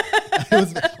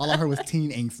it. All I heard was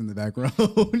teen angst in the background.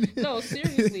 No,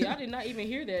 seriously, I did not even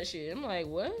hear that shit. I'm like,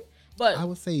 what? But I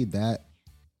would say that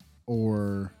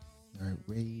or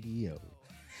radio.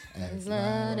 As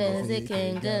loud as it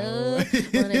can go.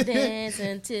 Wanna dance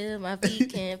until my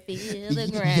feet can't feel the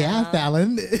ground. Yeah,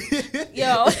 Fallon.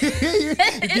 Yo. You're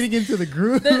getting into the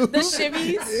groove. The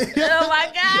shimmies. Oh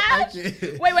my gosh.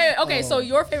 Wait. Okay, so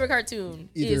your favorite cartoon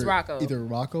is Rocco. Either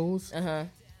Rocco's, Uh-huh.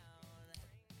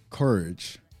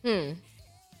 Courage, or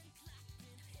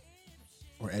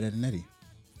Ed, Edd n Eddy.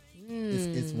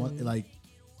 It's one, like,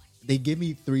 they give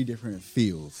me 3 different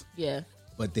feels. Yeah.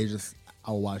 But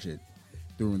I'll watch it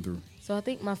through and through. So I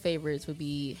think my favorites would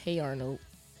be Hey Arnold.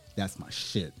 That's my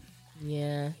shit.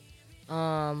 Yeah.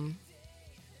 I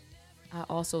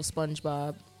also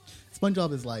SpongeBob.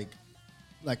 SpongeBob is like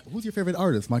who's your favorite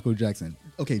artist? Michael Jackson.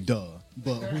 Okay, duh.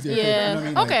 But who's your favorite? You know what I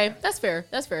mean? Okay, that's fair.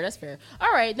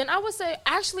 All right, then I would say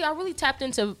actually I really tapped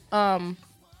into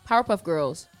Powerpuff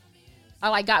Girls.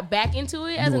 I got back into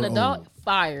it as an adult. Old.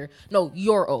 Fire. No,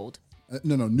 you're old.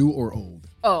 No, new or old.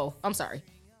 Oh, I'm sorry.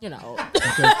 You're not old.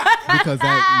 because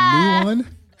that new one.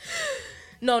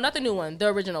 No, not the new one. The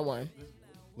original one.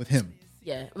 With him.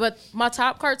 Yeah, but my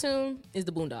top cartoon is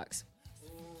the Boondocks.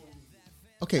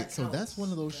 Okay, so that's one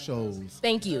of those shows.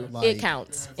 Thank you. Like, it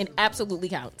counts. It absolutely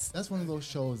counts. That's one of those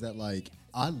shows that, like,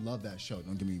 I love that show.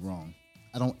 Don't get me wrong.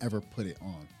 I don't ever put it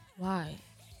on. Why?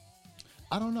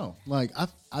 I don't know. Like,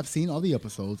 I've seen all the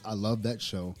episodes. I love that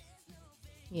show.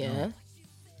 Yeah. No.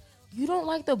 You don't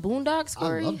like the Boondocks,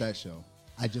 Corey? I love that show.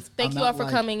 Thank you all for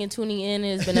coming and tuning in.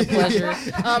 It's been a pleasure.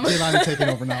 J-Line is taking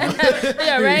over now.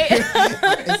 Yeah, right?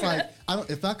 It's like,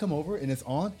 if I come over and it's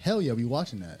on, hell yeah, we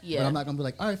watching that. Yeah. But I'm not going to be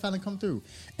like, all right, finally come through.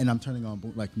 And I'm turning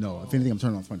on, like, no. If anything, I'm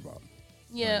turning on SpongeBob.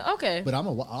 Yeah, okay. But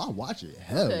I'll watch it.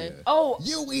 Hell Okay. yeah. Oh.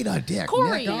 You eat a dick,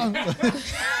 Corey.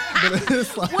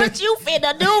 nigga. Like, What you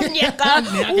finna do,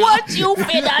 nigga? What you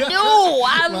finna do?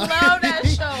 I love that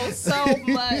show so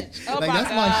much. Oh like, my that's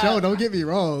God. my show. Don't get me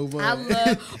wrong. But I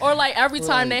love, or like every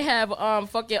time they have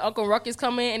fucking Uncle Ruckus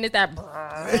come in and it's that.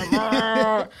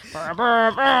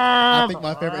 I think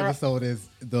my favorite episode is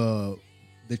the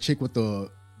chick with the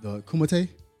kumite.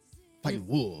 Fighting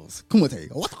wolves. Kumite.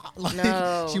 Like,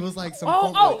 No. She was like some.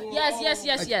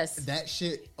 Yes. That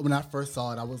shit. When I first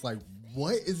saw it, I was like,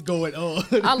 "What is going on?"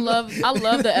 I love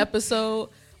the episode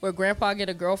where Grandpa get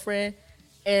a girlfriend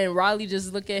and Riley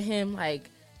just look at him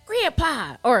like,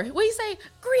 Grandpa, or what do you say,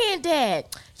 Granddad,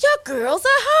 your girl's a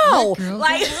hoe.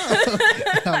 Like,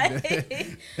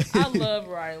 I love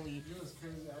Riley. You know what's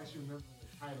crazy? I actually remember the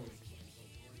title.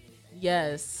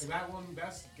 Yes. And that one,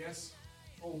 that's guess.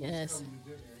 Oh, Yes. coming to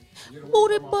dinner.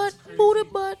 Booty butt,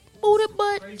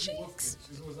 Crazy cheeks. Wolf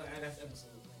It was like that episode.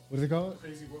 What is it called?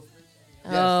 Crazy Wolf.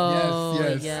 Oh,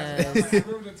 yes. yes. I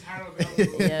remember the title of the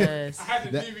episode. Yes. I had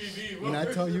the That- DVD. When I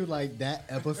tell you, like, that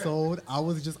episode, I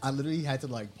literally had to,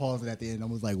 like, pause it at the end. I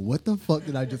was like, what the fuck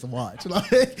did I just watch? Like,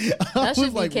 That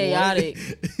should be chaotic.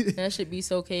 That should be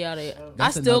so chaotic.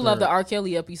 I still love the R.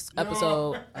 Kelly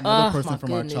episode. Another person my from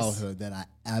goodness. our childhood that I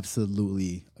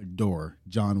absolutely adore,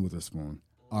 John Witherspoon,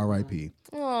 R.I.P.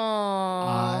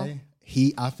 Aww.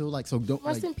 I feel like, so don't,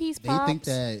 Rest like, in peace, they think Pops.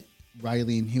 that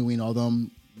Riley and Huey and all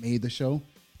them made the show.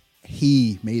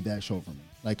 He made that show for me.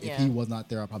 Like, Yeah. if he was not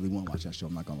there, I probably wouldn't watch that show.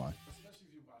 I'm not gonna lie. Especially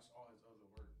if you watch all his other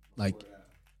work. Like,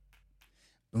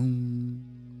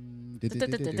 boom.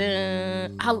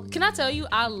 Can I tell you,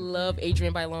 I love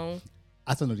Adrian Bailon.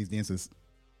 I still know these dances.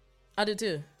 I do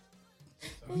too.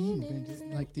 Just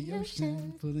like the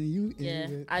ocean, pulling you in Yeah,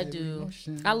 with I every do.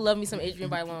 motion. I love me some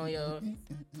Adrian Bailon, yo.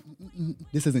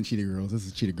 This isn't Cheetah Girls. This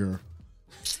is Cheetah Girl.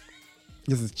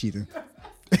 This is Cheetah.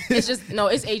 It's just, no,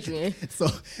 it's Adrian.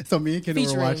 So me and Kendall were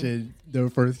Featuring. watching the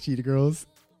first Cheetah Girls,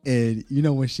 and you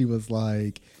know when she was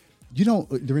like,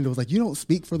 Dorinda was like, you don't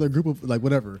speak for the group of, like,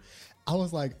 whatever. I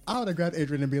was like, I would have grabbed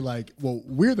Adrian and be like, well,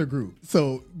 we're the group.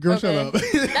 So, girl, shut up.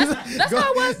 That's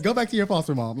how it was. Go back to your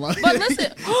foster mom. Like, But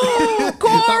listen, oh,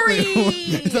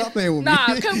 Corey. Stop playing with me. Nah,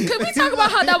 can we talk about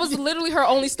how that was literally her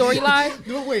only storyline?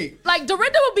 No, wait. Like,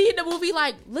 Dorinda would be in the movie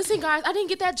like, listen, guys, I didn't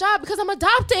get that job because I'm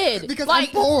adopted. Because like,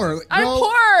 I'm poor. I'm Girl,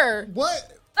 poor.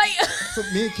 What? Like, So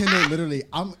me and Kendall literally,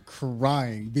 I'm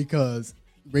crying because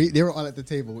They were all at the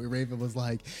table, and Raven was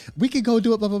like, "We could go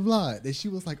do it, blah blah blah." And she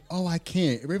was like, "Oh, I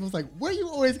can't." And Raven was like, "Where you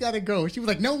always gotta go?" She was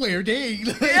like, "Nowhere, dang."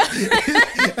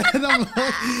 And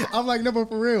I'm like, "No, but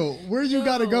for real, where you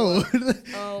gotta go?"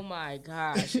 Oh my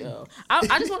gosh, yo!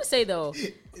 I just want to say though,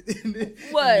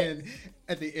 what? And then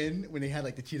at the end, when they had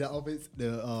like the cheetah outfits,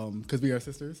 because we are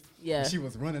sisters, yeah, she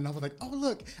was running. I was like, "Oh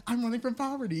look, I'm running from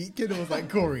poverty." Kid was like,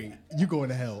 "Corey, you going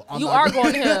to hell? You are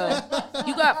going to hell.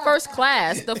 You got first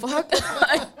class. The fuck."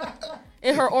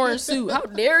 In her orange suit. How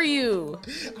dare you?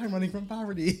 I'm running from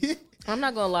poverty. I'm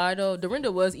not gonna lie though,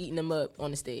 Dorinda was eating them up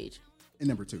on the stage. And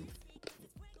number 2.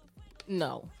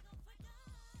 No.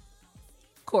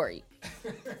 Corey.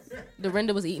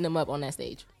 Dorinda was eating them up on that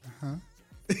stage.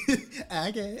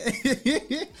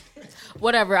 Okay.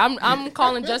 Whatever. I'm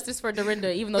calling justice for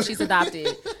Dorinda, even though she's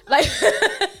adopted. Like,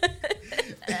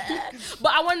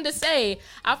 but I wanted to say,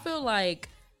 I feel like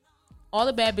all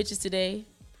the bad bitches today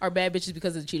are bad bitches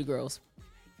because of the Cheetah Girls.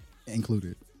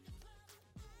 Included.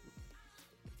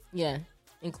 Yeah,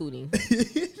 including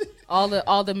all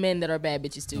the men that are bad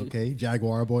bitches too. Okay,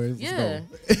 Jaguar boys. Yeah,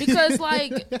 because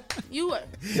like you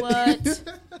what?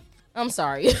 I'm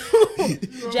sorry,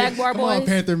 Jaguar Come boys. on,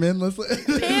 Panther men. Let's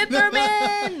Panther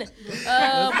men.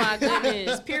 Oh my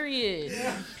goodness. Period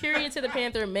to the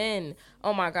Panther men.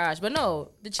 Oh my gosh. But no,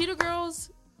 the Cheetah Girls,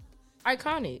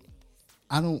 iconic.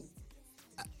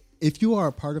 If you are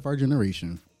a part of our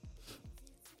generation,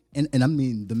 and I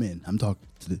mean the men, I'm talking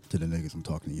to the niggas. I'm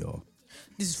talking to y'all.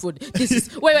 This is for the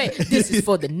niggas. Strictly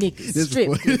for the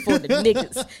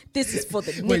niggas. This is for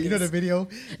the niggas. Wait, you know the video?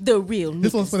 The real niggas.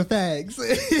 This one's for the fags.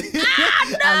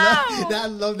 No! I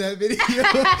love that video.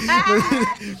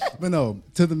 but no,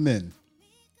 to the men.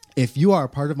 If you are a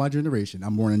part of my generation,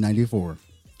 I'm born in 94,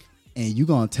 and you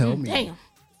gonna tell me.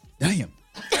 Damn.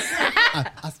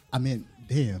 I meant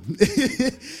damn.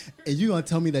 And you gonna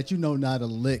tell me that you know not a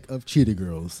lick of Cheetah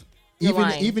Girls.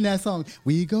 Even that song,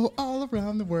 we go all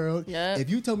around the world. Yep. If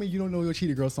you tell me you don't know your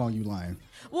Cheetah Girl song, you lying.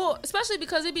 Well, especially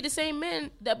because it be the same men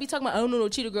that be talking about, I don't know no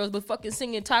Cheetah Girls, but fucking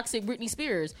singing toxic Britney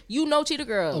Spears. You know Cheetah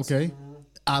Girls. Okay.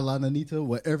 A la Nanita,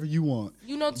 whatever you want.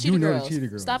 You know the Cheetah Girls. The Cheetah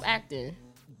Girls. Stop acting.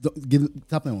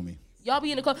 Stop playing with me. Y'all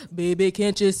be in the club, baby,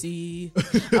 can't you see?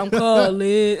 I'm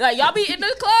calling. Like, y'all be in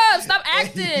the club. Stop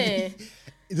acting.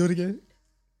 Do it again.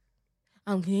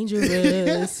 I'm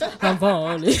dangerous. I'm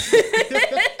falling.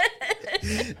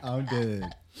 I'm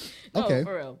dead. Okay. No,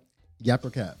 for real. Yap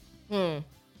or cap?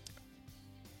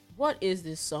 What is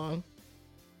this song?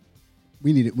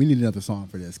 We need another song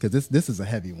for this because this is a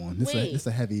heavy one. This Wait. is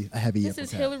a heavy. This is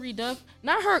Hillary Duff.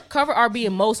 Not her cover art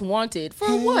being most wanted. For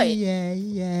what?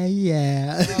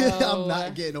 Yeah. Oh, I'm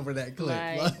not getting over that clip.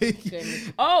 My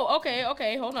goodness. Oh,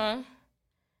 okay. Hold on.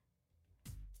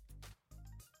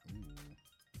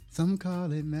 Some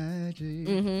call it magic.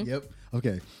 Mm-hmm. Yep.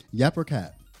 Okay. Yap or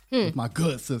cat? With my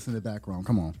good sis in the background.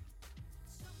 Come on.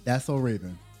 That's So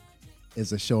Raven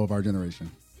is a show of our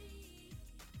generation.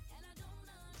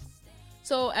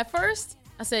 So at first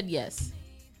I said yes,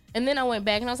 and then I went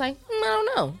back and I was like, I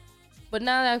don't know. But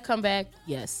now that I've come back,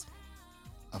 yes.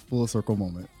 A full circle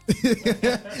moment.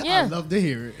 Yeah. I love to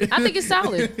hear it. I think it's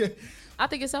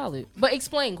solid. But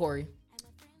explain, Corey.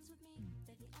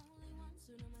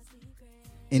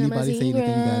 Anybody say anything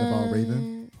bad about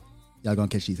Raven? Y'all gonna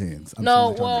catch these hands.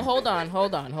 No, well, hold on.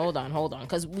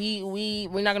 Because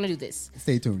we're not gonna do this.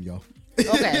 Stay tuned, y'all.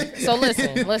 Okay, so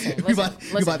listen. We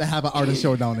about to have an artist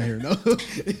show down here, no?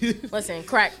 Listen,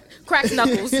 crack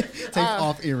knuckles. Take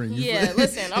off earrings. Yeah,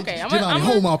 listen, okay. I'm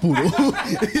hold my poodle.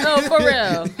 No, for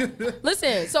real.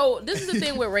 Listen, so this is the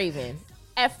thing with Raven.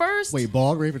 At first... Wait,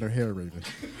 bald Raven or hair Raven?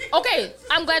 Okay,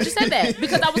 I'm glad you said that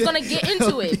because I was going to get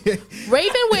into it.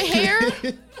 Raven with hair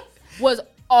was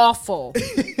awful.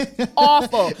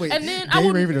 Wait, and then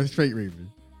gay Raven or straight Raven?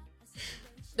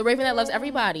 The Raven that loves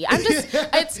everybody. I'm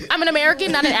an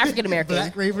American, not an African American.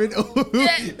 Black Raven?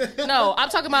 No, I'm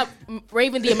talking about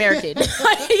Raven the American.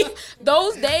 Like,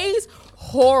 those days,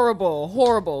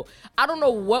 horrible. I don't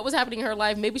know what was happening in her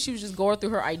life. Maybe she was just going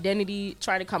through her identity,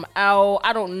 trying to come out.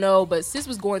 I don't know, but sis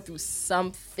was going through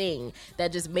something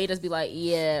that just made us be like,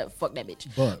 yeah, fuck that bitch.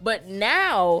 But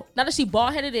now that she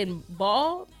bald-headed and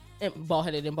blonde. She's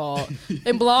bald-headed, bald,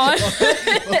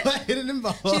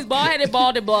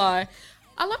 and blonde.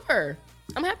 I love her.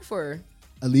 I'm happy for her.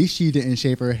 At least she didn't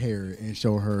shave her hair and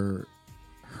show her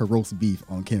roast beef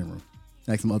on camera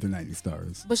like some other 90s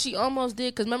stars. But she almost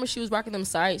did, because remember she was rocking them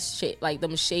sides, like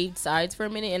them shaved sides for a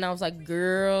minute, and I was like,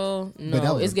 girl,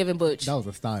 no, it's giving Butch. That was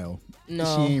a style. No.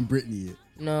 She ain't Britney yet.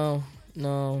 No.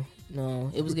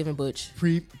 It was giving Butch.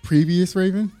 Previous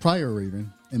Raven, prior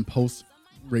Raven, and post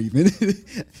Raven.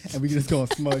 And we can just go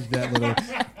and smudge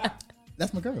that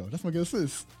That's my girl. That's my good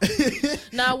sis.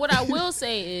 Now, what I will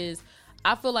say is,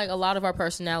 I feel like a lot of our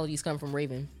personalities come from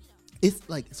Raven. It's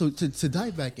like, so to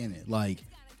dive back in it, like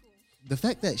the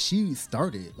fact that she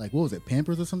started, like, what was it,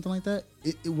 Pampers or something like that?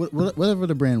 Whatever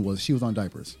the brand was, she was on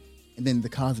diapers. And then the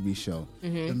Cosby Show,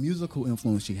 the musical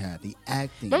influence she had, the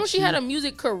acting. Remember, she had a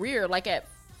music career like at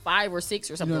 5 or 6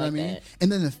 or something like that.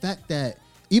 And then the fact that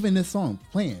even this song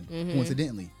playing,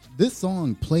 coincidentally, this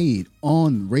song played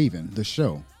on Raven, the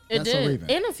show. It That's did. So Raven.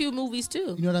 In a few movies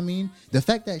too. You know what I mean? The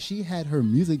fact that she had her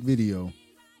music video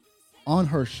on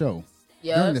her show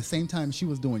during the same time she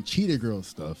was doing Cheetah Girl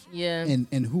stuff. Yeah.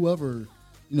 And whoever,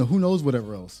 who knows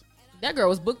whatever else. That girl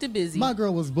was booked and busy. My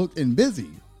girl was booked and busy.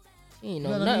 You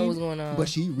know nothing was going on. But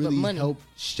she really helped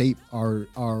shape our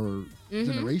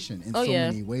generation in so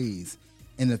many ways.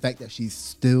 And the fact that she's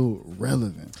still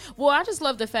relevant. Well, I just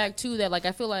love the fact too that, like,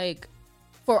 I feel like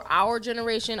for our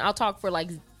generation, I'll talk for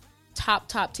like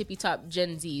top tippy top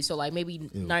Gen Z, so like maybe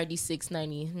 96,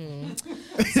 90.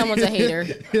 Someone's a hater.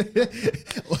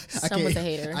 Someone's a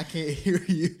hater. I can't hear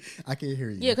you.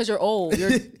 Yeah, because you're old. You're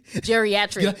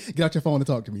geriatric. Get out your phone and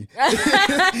talk to me.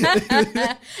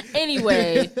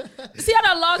 Anyway, see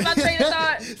how I lost my train of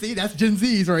thought? See, that's Gen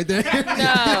Z's right there.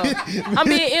 No, I'm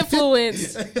being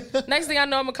influenced. Next thing I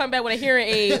know, I'm gonna come back with a hearing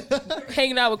aid,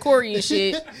 hanging out with Corey and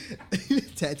shit.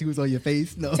 Tattoos on your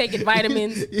face. No, taking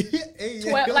vitamins.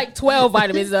 12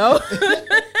 vitamins though.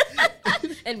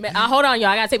 And hold on,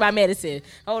 y'all. I gotta take my medicine.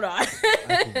 Hold on.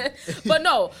 But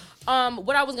no,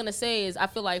 what I was gonna say is, I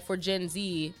feel like for Gen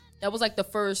Z, that was like the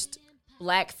first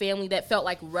black family that felt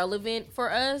like relevant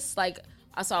for us. Like,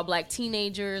 I saw black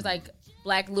teenagers, like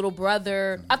black little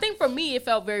brother. I think for me, it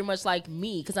felt very much like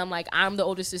me, because I'm the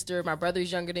older sister. My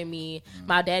brother's younger than me.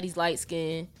 My daddy's light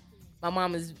skinned. My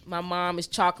mom is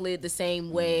chocolate the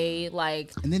same way,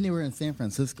 like. And then they were in San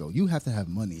Francisco. You have to have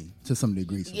money to some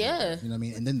degree. Yeah. You know what I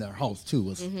mean? And then their house too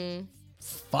was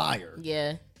fire.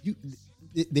 Yeah.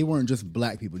 They weren't just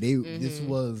black people. This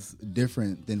was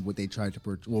different than what they tried to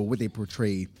what they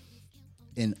portrayed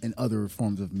in other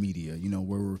forms of media.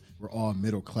 Where we're all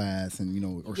middle class and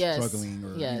or struggling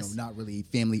or not really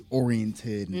family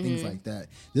oriented and things like that.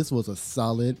 This was a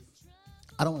solid,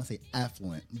 I don't want to say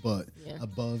affluent, but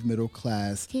above middle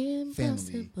class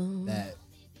family that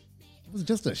was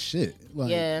just a shit. Like,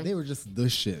 they were just the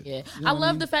shit. Yeah, I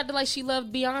love the fact that, like, she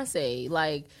loved Beyonce.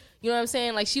 Like, you know what I'm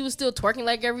saying? Like, she was still twerking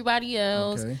like everybody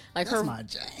else. Okay. Like, that's my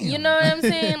jam. You know what I'm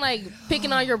saying? Like,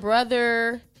 picking on your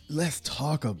brother. Let's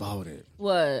talk about it.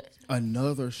 What?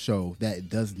 Another show that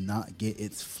does not get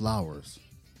its flowers.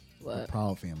 What? The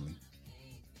Proud Family.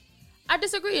 I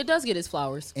disagree. It does get its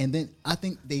flowers. And then I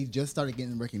think they just started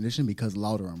getting recognition because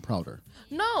Louder and Prouder.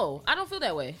 No, I don't feel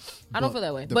that way.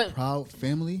 The Proud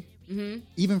Family,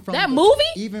 even from that movie,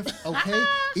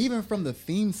 even from the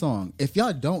theme song. If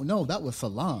y'all don't know, that was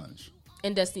Solange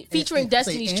and Destiny featuring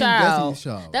Destiny's Child.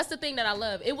 That's the thing that I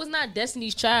love. It was not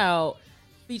Destiny's Child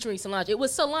featuring Solange. It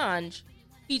was Solange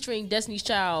featuring Destiny's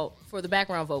Child for the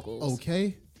background vocals.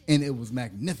 Okay. And it was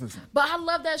magnificent. But I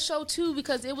love that show too,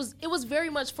 because it was very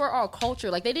much for our culture.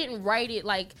 Like, they didn't write it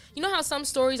like, you know how some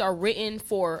stories are written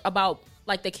about,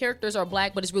 like, the characters are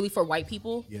black, but it's really for white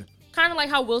people? Yeah. Kind of like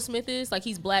how Will Smith is. Like,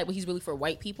 he's black, but he's really for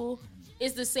white people.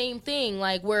 It's the same thing.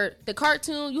 Like, where the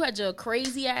cartoon, you had your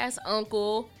crazy ass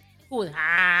uncle who was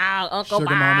Uncle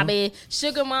Sugar Bobby, Mama.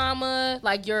 Sugar Mama.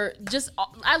 Like,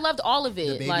 I loved all of it.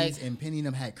 The babies like, and Penny and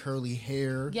them had curly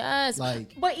hair. Yes.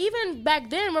 Like, but even back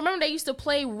then, remember they used to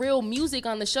play real music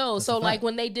on the show. So like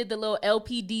when they did the little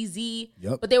LPDZ,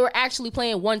 but they were actually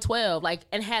playing 112, like,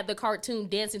 and had the cartoon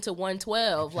dancing to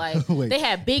 112. Like they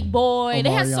had Big Boy. Omarion,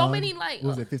 they had so many, like,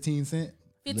 what was it, 15 Cent?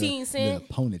 15 Cent.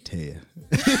 The ponytail.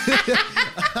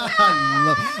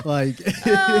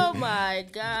 Oh my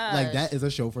God. Like, that is a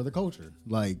show for the culture.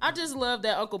 Like, I just love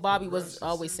that Uncle Bobby was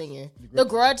always singing. The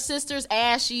Grudge Sisters,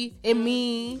 Ashy and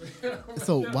Mean.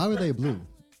 So why were they blue?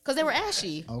 Because they were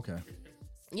ashy. Okay.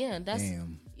 Yeah,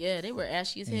 damn. Yeah, they were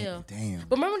ashy as hell. Damn.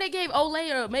 But remember they gave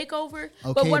Olay a makeover?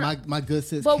 Okay, but my good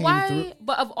sis but came why, through.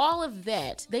 But of all of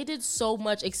that, they did so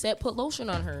much except put lotion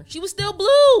on her. She was still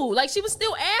blue. Like, she was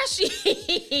still ashy.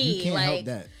 You can't help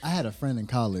that. I had a friend in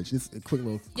college. Just a quick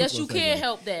little yes, you can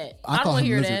help that. I don't want to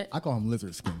hear that. I call him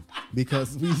lizard skin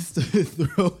because we used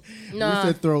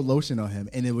to throw lotion on him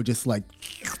and it would just like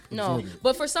no.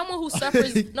 But for someone who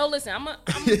suffers, no, listen, I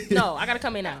gotta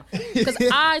come in now because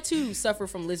I too suffer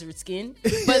from lizard skin.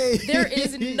 But there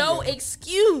is no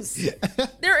excuse.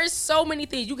 There is so many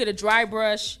things. You get a dry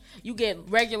brush, you get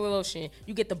regular lotion,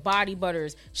 you get the body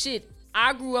butters. Shit,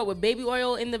 I grew up with baby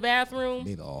oil in the bathroom.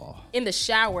 In the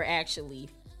shower, actually.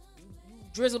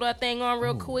 Drizzle that thing on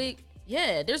real quick.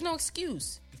 Yeah, there's no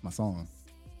excuse. my song.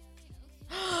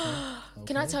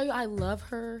 Can I tell you, I love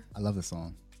her. I love the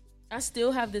song. I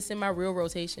still have this in my real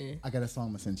rotation. I got a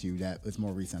song I sent to you that is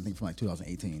more recent. I think from like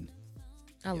 2018.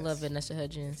 I love Vanessa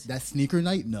Hudgens. That sneaker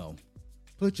night? No.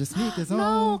 Put your sneakers on.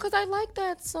 No, because I like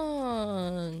that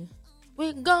song.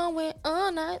 We're going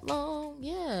all night long.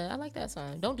 Yeah, I like that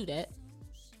song. Don't do that.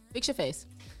 Fix your face.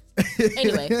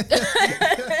 Anyway.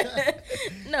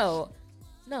 No.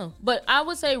 But I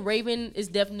would say Raven is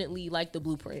definitely like the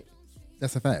blueprint.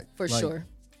 That's a fact. For sure.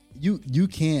 You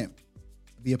can't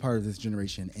be a part of this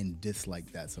generation and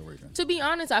dislike that So Raven. To be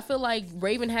honest, I feel like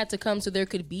Raven had to come so there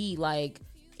could be like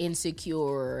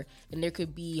Insecure and there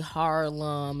could be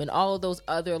Harlem and all of those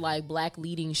other like black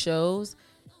leading shows.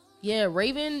 Yeah,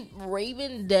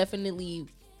 Raven definitely,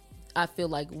 I feel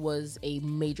like, was a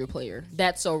major player.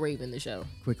 That's So Raven, the show.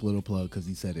 Quick little plug because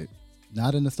you said it.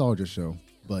 Not a nostalgia show,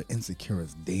 but Insecure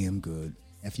is damn good.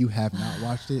 If you have not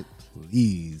watched it,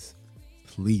 please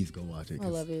go watch it. I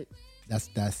love it.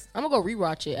 That's. I'm gonna go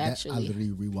rewatch it. Actually, I literally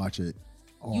rewatch it.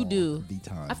 You do. The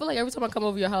time. I feel like every time I come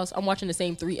over your house, I'm watching the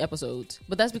same 3 episodes.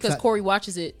 But that's because Corey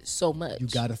watches it so much. You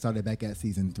gotta start it back at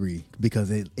season 3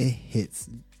 because it hits.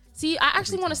 See, I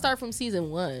actually want to start from season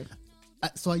 1.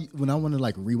 When I want to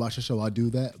like rewatch a show, I'll do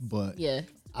that. But yeah,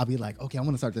 I'll be like, okay, I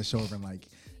want to start this show over and like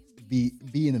be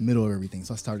in the middle of everything.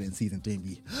 So I started in season 3 and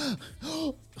be,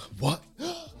 what?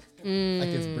 Like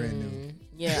it's brand new.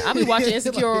 Yeah, I'll be watching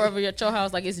Insecure over at your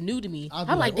house like it's new to me.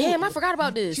 I'm like, damn, I forgot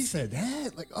about this. She said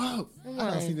that? Like, I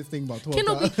gotta see this thing about 12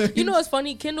 Kendall times. you know what's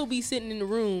funny? Kendall be sitting in the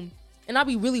room and I'll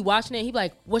be really watching it. He be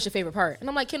like, what's your favorite part? And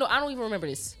I'm like, Kendall, I don't even remember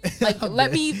this. Like,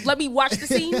 let me watch the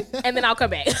scene and then I'll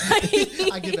come back.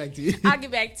 I'll get back to you. I'll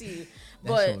get back to you.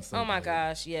 But, oh my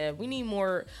gosh, yeah, we need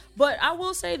more. But I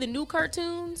will say the new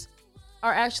cartoons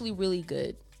are actually really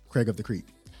good. Craig of the Creek.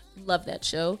 Love that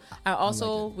show. I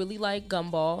also really like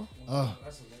Gumball. Oh,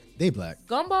 they black.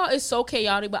 Gumball is so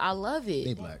chaotic, but I love it.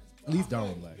 They black. At least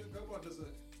Darwin black. Gumball doesn't.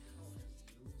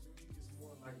 It's more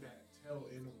like that tell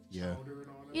in Yeah. shoulder and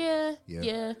all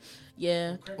that.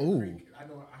 Yeah.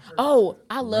 Oh,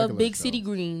 I love Regular Big show. City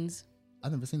Greens.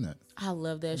 I've never seen that. I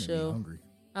love that Made me show. hungry.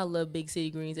 I love Big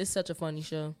City Greens. It's such a funny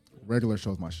show. Regular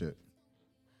show's my shit.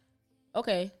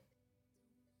 Okay.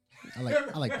 I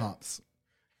like Pops.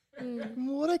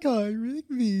 What I call it,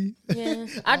 me. Yeah.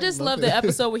 I just love the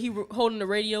episode where he holding the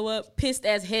radio up, pissed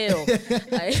as hell.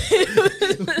 Like,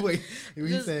 Wait,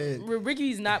 he said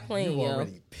Ricky's not playing, you yo.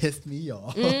 already pissed me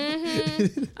off.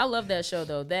 I love that show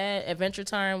though. That Adventure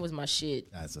Time was my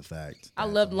shit. That's a fact. I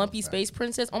loved Lumpy Space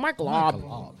Princess. Oh my god.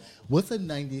 What's a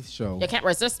 90s show You can't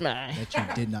resist me. that you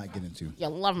did not get into? You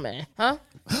love me, huh?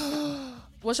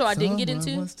 What show I didn't get into?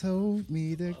 Someone once told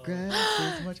me the grass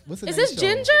is much. What's the Is 90s this show?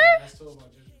 Ginger?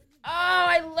 Oh,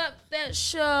 I love that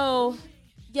show.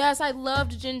 Yes, I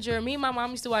loved Ginger. Me and my mom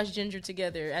used to watch Ginger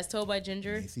together, as told by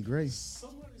Ginger. Macy Gray.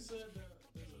 Somebody said that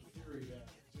there's a theory that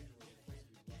Ginger was supposed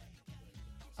to be black.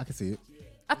 I can see it.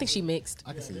 I think she mixed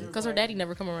I can see it. because her daddy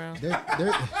never come around.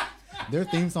 Their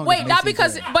theme song. Wait, is not Macy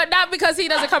because, Gray. but not because he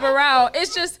doesn't come around.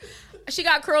 It's just she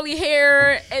got curly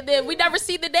hair, and then we never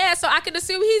see the dad, so I can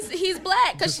assume he's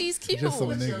black because she's cute. Just some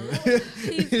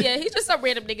nigga. He's just some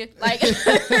random nigga. Like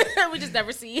we just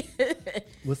never see.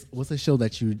 What's a show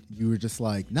that you were just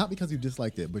like, not because you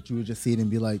disliked it, but you would just see it and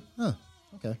be like, huh,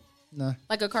 okay, nah.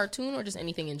 Like a cartoon or just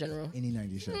anything in general? Any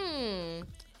 90s show.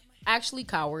 Actually,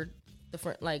 Coward.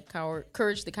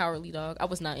 Courage the Cowardly Dog. I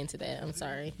was not into that. I'm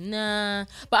sorry. Nah.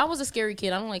 But I was a scary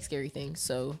kid. I don't like scary things,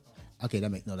 so. Okay,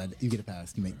 you get a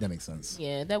pass. That makes sense.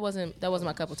 Yeah, that wasn't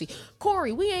my cup of tea.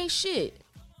 Corey, we ain't shit.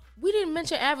 We didn't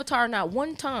mention Avatar not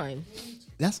one time.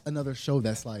 That's another show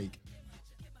that's like,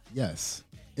 yes.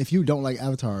 If you don't like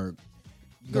Avatar,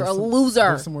 You're a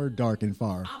loser. Go somewhere dark and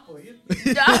far.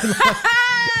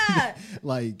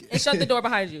 Like, And shut the door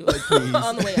behind you please.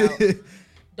 on the way out.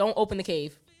 Don't open the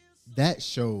cave. That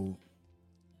show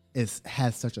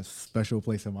has such a special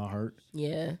place in my heart.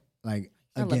 Yeah. Like,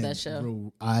 I love that show.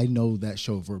 Bro, I know that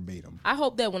show verbatim. I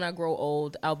hope that when I grow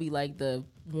old, I'll be like the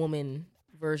woman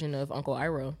version of Uncle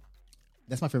Iroh.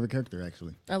 That's my favorite character,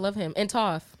 actually. I love him. And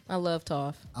Toph. I love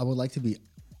Toph. I would like to be.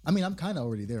 I mean, I'm kind of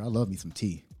already there. I love me some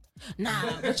tea.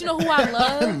 Nah, but you know who I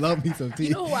love? I love me some tea.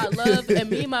 You know who I love? And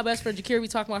me and my best friend Jakira, we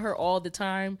talk about her all the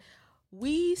time.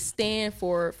 We stand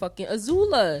for fucking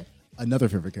Azula. Another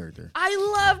favorite character. I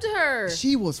loved her.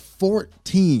 She was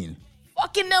 14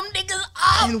 Fucking them niggas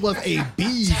up. and was a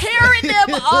beast. Tearing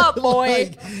them up, boy.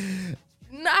 Like,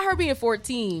 Not her being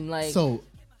 14. Like, so,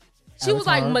 she was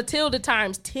like Avatar- Matilda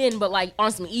times 10, but like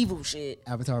on some evil shit.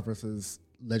 Avatar versus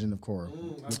Legend of Korra.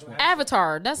 Which one?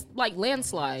 Avatar, that's like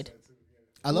landslide.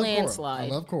 I love Landslide.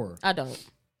 Korra. I love Korra. I don't.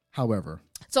 However,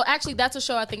 So actually, that's a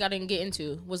show I think I didn't get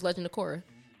into. Was Legend of Korra.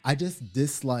 I just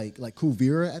dislike like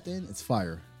Kuvira at the end. It's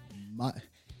fire.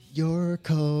 Your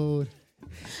code.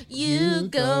 You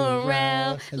go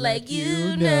around like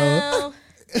you know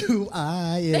who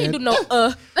I am. They do no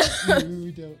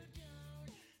You don't.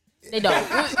 They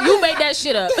don't. You made that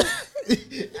shit up.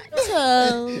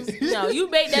 No, you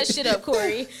made that shit up,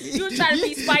 Corey. You were trying to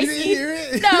be spicy.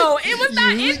 No, it was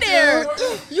not in there.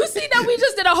 You see that we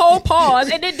just did a whole pause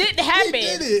and it didn't happen.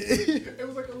 It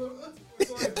was like a little.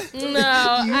 No,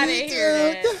 I didn't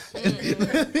hear that.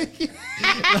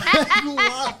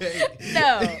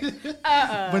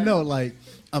 No. But no, like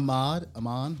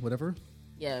Amon, whatever.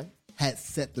 Yeah. Had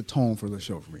set the tone for the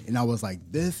show for me, and I was like,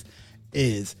 "This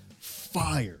is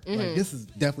fire! Like, this is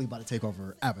definitely about to take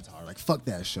over Avatar. Like, fuck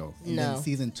that show." And then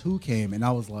season 2 came, and I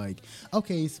was like,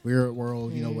 "Okay, Spirit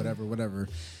World, you know, whatever.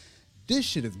 This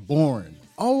shit is boring.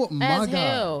 Oh my god!"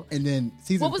 Hell. And then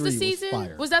season 3 what was the season? was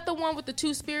fire. Was that the one with the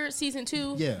 2 spirits? Season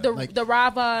 2? Yeah, the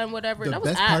Rava and whatever. The That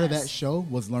was best part of that show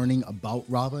was learning about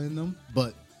Rava and them,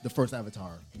 but the first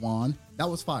Avatar, Juan, that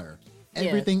was fire.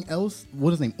 Everything else,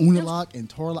 what is his name, Unalak and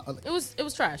Toralak. It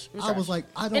was trash. I was like,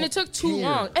 I don't. And it took too care.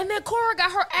 long. And then Korra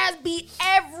got her ass beat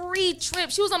every trip.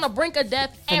 She was on the brink of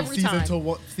death every time.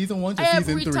 Season 1 to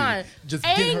Every season 3. time. Just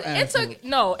Aang, getting her ass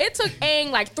it took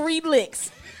Aang like 3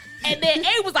 licks. And then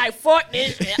Aang was like, fuck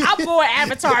this shit. I'm going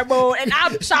Avatar mode and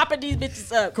I'm chopping these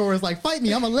bitches up. Korra's like, fight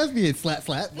me, I'm a lesbian, slap.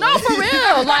 No, for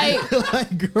real. Like,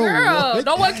 like girl,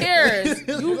 no one cares.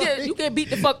 You get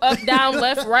beat the fuck up, down,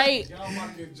 left, right. Y'all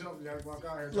might get jumped. You gotta walk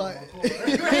out here. Like,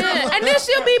 Yeah. And then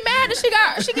she'll be mad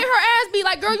that she get her ass beat.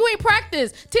 Like, girl, you ain't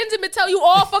practiced. Tenzin been telling you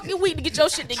all fucking week to get your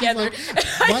shit together.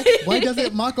 why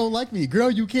doesn't Mako like me? Girl,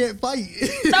 you can't fight.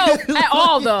 No, at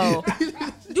all though.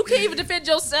 You can't even defend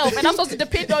yourself, and I'm supposed to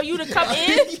depend on you to come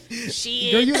in.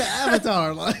 Shit. Girl, you the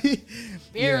Avatar. Like,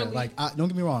 Barely. yeah, like don't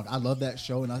get me wrong, I love that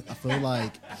show, and I feel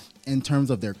like in terms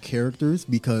of their characters,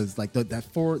 because like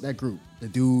that group, the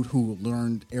dude who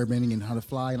learned airbending and how to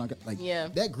fly, and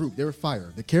that group, they were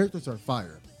fire. The characters are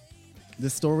fire. The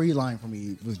storyline for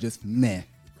me was just meh,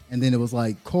 and then it was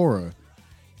like, Korra,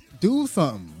 do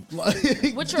something.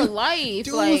 Like, with your life.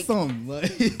 do like, something. Like,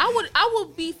 I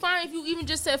would be fine if you even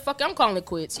just said, fuck it, I'm calling it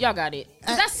quits. Y'all got it.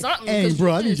 'Cause that's something. Hey,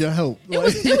 bro, I need your help. It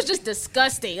was just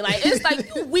disgusting. Like, it's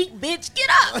like, you weak bitch, get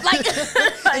up. Like,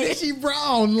 and then she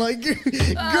brown, like, girl.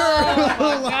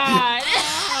 Oh my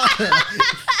god.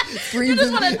 You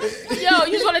just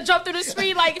want to jump through the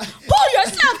screen, like, pull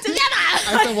yourself together.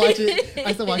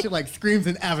 I still watch it like screams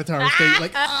in Avatar state,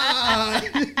 like, ah.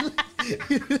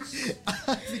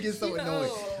 She gets so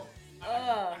annoyed.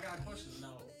 I got a question now.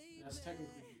 That's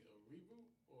technically a reboot,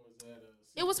 or is that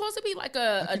a? It was supposed to be like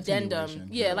a addendum.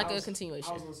 continuation. Yeah, like a continuation.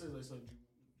 I was gonna say, like, so you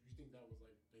think that was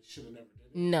like they should have never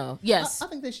did it? No. Yes. I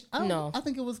think they should. No. I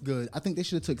think it was good. I think they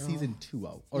should have took season 2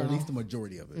 out, or at least the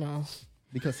majority of it. No.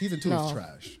 Because season 2 is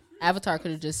trash. Avatar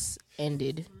could have just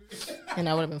ended, and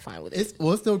I would have been fine with it.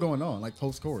 It's still going on, like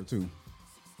post Korra too,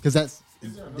 because that's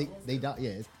they died.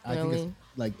 Yeah, I think it's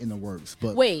like in the works.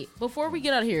 But wait, before we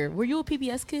get out of here, were you a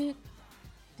PBS kid?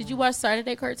 Did you watch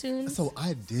Saturday cartoons? So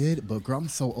I did, but girl, I'm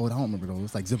so old. I don't remember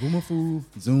those. Like Zaboomafoo,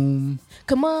 Zoom.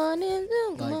 Come on in,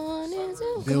 Zoom. Come Like, on in,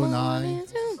 Zoom. Bill Come on Nye. in,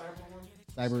 Zoom.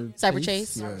 Cyber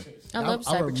Chase. Yeah. I love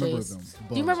Cyber remember Chase. them,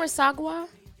 Do you remember Sagwa?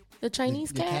 The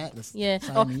Chinese The cat? cat, the Yeah.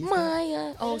 Siamese cat?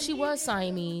 Maya. Oh, she was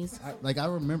Siamese. I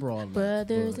remember all of them.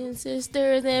 Brothers but and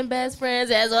sisters and best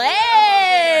friends as well.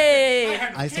 Hey!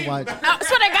 I used to watch. I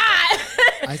swear to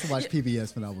God. I used to watch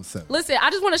PBS when I was 7. Listen,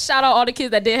 I just want to shout out all the kids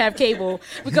that didn't have cable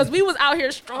because we was out here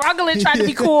struggling trying to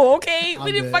be cool, okay?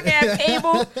 We didn't fucking have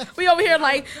cable. We over here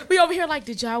like,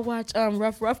 did y'all watch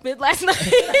Rough Mid last night?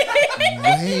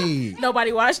 Wait,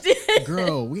 Nobody watched it.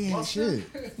 girl, we ain't shit.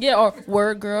 Yeah, or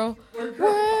Word Girl. Word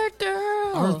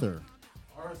Girl. Arthur.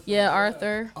 Yeah,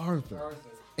 Arthur.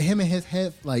 Him and his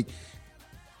head, like,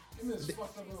 Him and his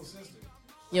fucked up little sister.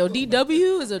 Yo,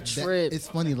 DW is a that, trip. it's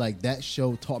funny, like, that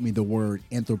show taught me the word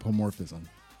anthropomorphism.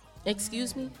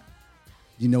 Excuse me?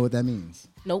 You know what that means?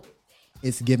 Nope.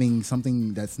 It's giving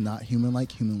something that's not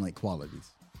human-like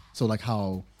qualities. So, like,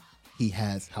 how he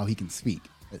can speak.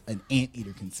 An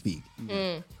anteater can speak.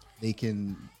 They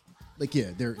can, like,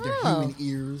 yeah, they're human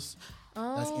ears.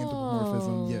 That's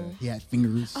anthropomorphism. Yeah, he had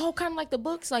fingers. Oh, kind of like the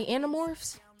books, like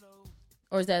Animorphs?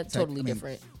 Or is that totally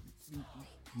different?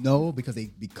 No, because they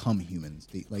become humans.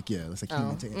 It's like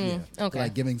human. Yeah. Okay.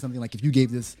 Like giving something, like if you gave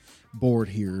this board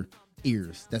here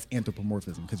ears, that's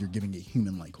anthropomorphism because you're giving it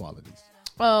human-like qualities.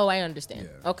 Oh, I understand.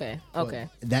 Yeah. Okay. But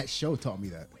that show taught me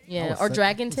that. Yeah, I was or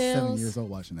Dragon 7 Tales. years old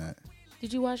watching that.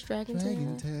 Did you watch Dragon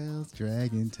Tales?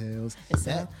 Dragon Tales. It's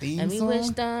That theme and we song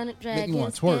wished on a make dragon me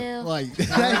want to twerk. tail. Like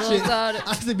that shit. God.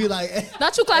 I should be like,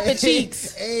 Not you clapping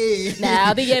cheeks. Hey.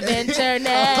 Now the adventure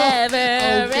never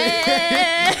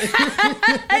ends.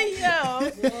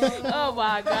 Yo. Oh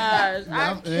my gosh.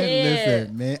 I can't.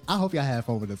 Listen, man. I hope y'all had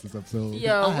fun with us this episode.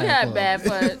 Yo, I we had fun. bad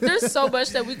fun. There's so much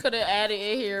that we could have added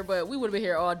in here, but we would have been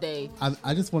here all day.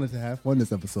 I just wanted to have fun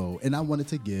this episode, and I wanted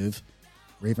to give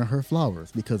Raven her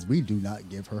flowers because we do not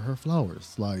give her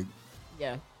flowers. Like,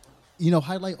 Yeah.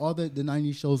 Highlight all the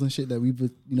 90s shows and shit that we've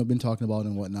been talking about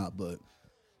and whatnot, but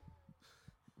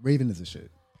Raven is a shit.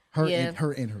 Her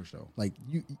and her show. Like,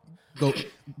 you go,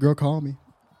 girl, call me.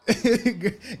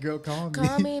 Girl, call me.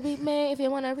 Call me, beat me if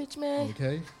you want to reach me.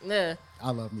 Okay. Yeah.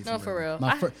 I love me. No, some for Raven.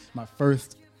 real. My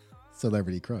first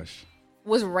celebrity crush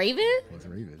Was Raven? was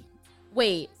Raven.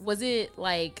 Wait, was it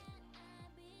like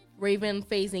Raven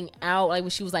phasing out, like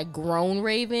when she was like grown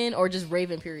Raven, or just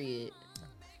Raven period?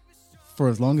 For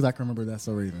as long as I can remember, that's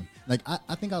So Raven. Like,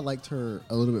 I think I liked her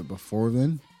a little bit before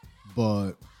then,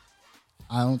 but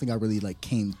I don't think I really like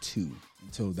came to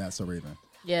until That's So Raven.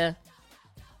 Yeah.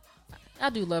 I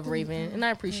do love Raven, and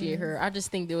I appreciate her. I just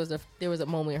think there was a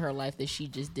moment in her life that she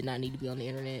just did not need to be on the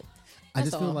internet. I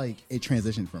just feel like it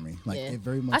transitioned for me. Like, it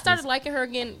very much. I started liking her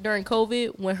again during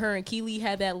COVID when her and Keely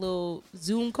had that little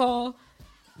Zoom call.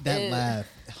 That laugh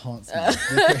haunts me.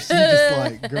 Because she's just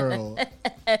like, girl.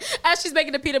 As she's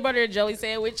making the peanut butter and jelly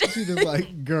sandwich. She's just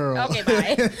like, girl. Okay,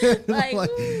 bye. Like,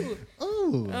 ooh.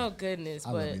 Ooh. Oh goodness,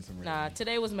 I love but me some nah, Raven.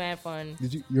 today was mad fun.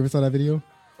 Did you ever saw that video?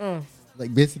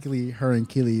 Like, basically, her and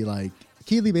Keely,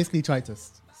 Keely basically tried to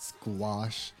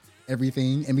squash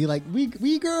everything and be like,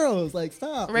 we girls, like,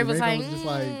 stop. And Raven was like, was just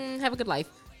like, have a good life.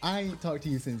 I ain't talked to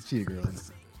you since Cheetah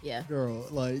Girls. Yeah. Girl,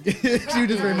 like, she was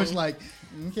just very much like,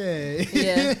 okay.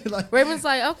 Yeah. Like, Raven's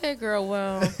like, okay, girl,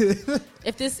 well,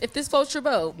 if this floats your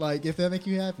boat. like, if that make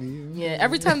you happy. Yeah.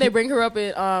 Every time they bring her up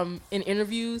in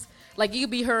interviews, like, you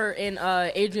could be her and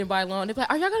Adrian Bailon. They're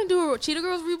like, are y'all gonna do a Cheetah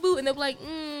Girls reboot? And they're like,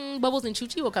 Bubbles and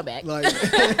Chuchi will come back. Like,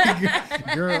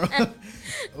 girl.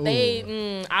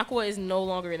 Aqua is no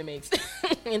longer in the mix.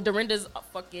 And Dorinda's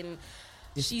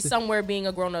she's somewhere being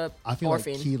a grown up I feel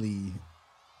orphan. like Keely.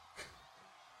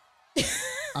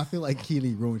 I feel like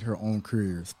Keely ruined her own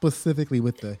career, specifically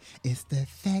with it's the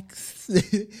facts.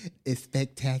 It's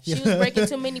spectacular. She was breaking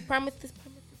too many promises.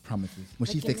 Promises. When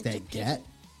she fixed that gap,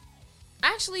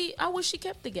 Actually, I wish she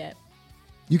kept the gap.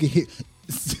 you can hear.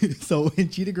 So in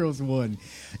Cheetah Girls 1,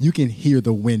 you can hear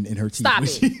the wind in her teeth. Stop when it.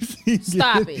 she's singing.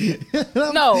 Stop it.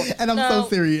 No. And I'm so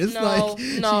serious. No.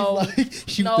 She's like,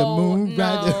 shoot the moon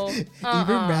right,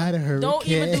 even right at her. Don't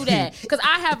even do that. Because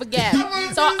I have a gap.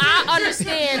 So I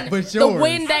understand But the yours-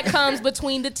 wind that comes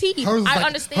between the teeth. Hers was I like,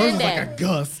 understand hers that.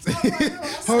 was like a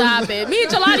gust. Stop it. Me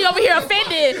and Jelani over here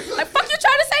offended. Like, fuck you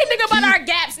trying to say, nigga, about our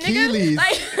gaps,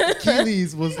 nigga.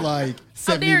 Keely's was like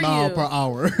 70 dare mile you. per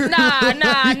hour.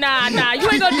 Nah. You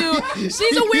ain't gonna do.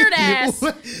 She's a weird ass.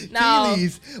 No.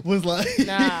 Keely's was like.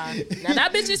 Nah. Now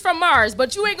that bitch is from Mars,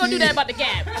 but you ain't gonna do that about the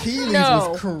gap. Keely's No.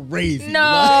 was crazy.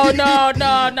 No. When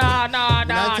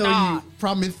I tell you,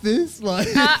 promise this, like.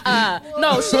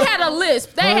 No, she had a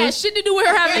lisp. That had shit to do with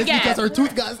her having a It's because gap. her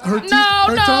tooth got her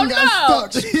No. tongue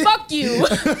got stuck. Fuck you.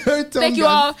 Her tongue Thank you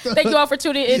got all. stuck. Thank you all for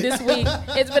tuning in this week.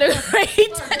 It's been a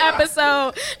great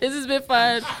episode. This has been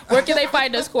fun. Where can they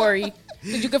find us, Corey?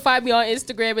 You can find me on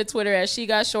Instagram and Twitter as She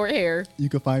Got Short Hair. You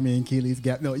can find me in Keely's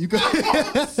Gap. No, you can.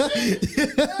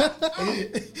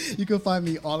 You can find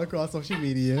me all across social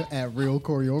media at Real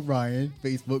Corey O'Brien,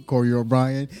 Facebook Corey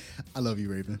O'Brien. I love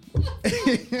you, Raven.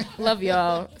 Love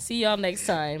y'all. See y'all next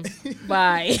time.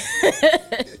 Bye.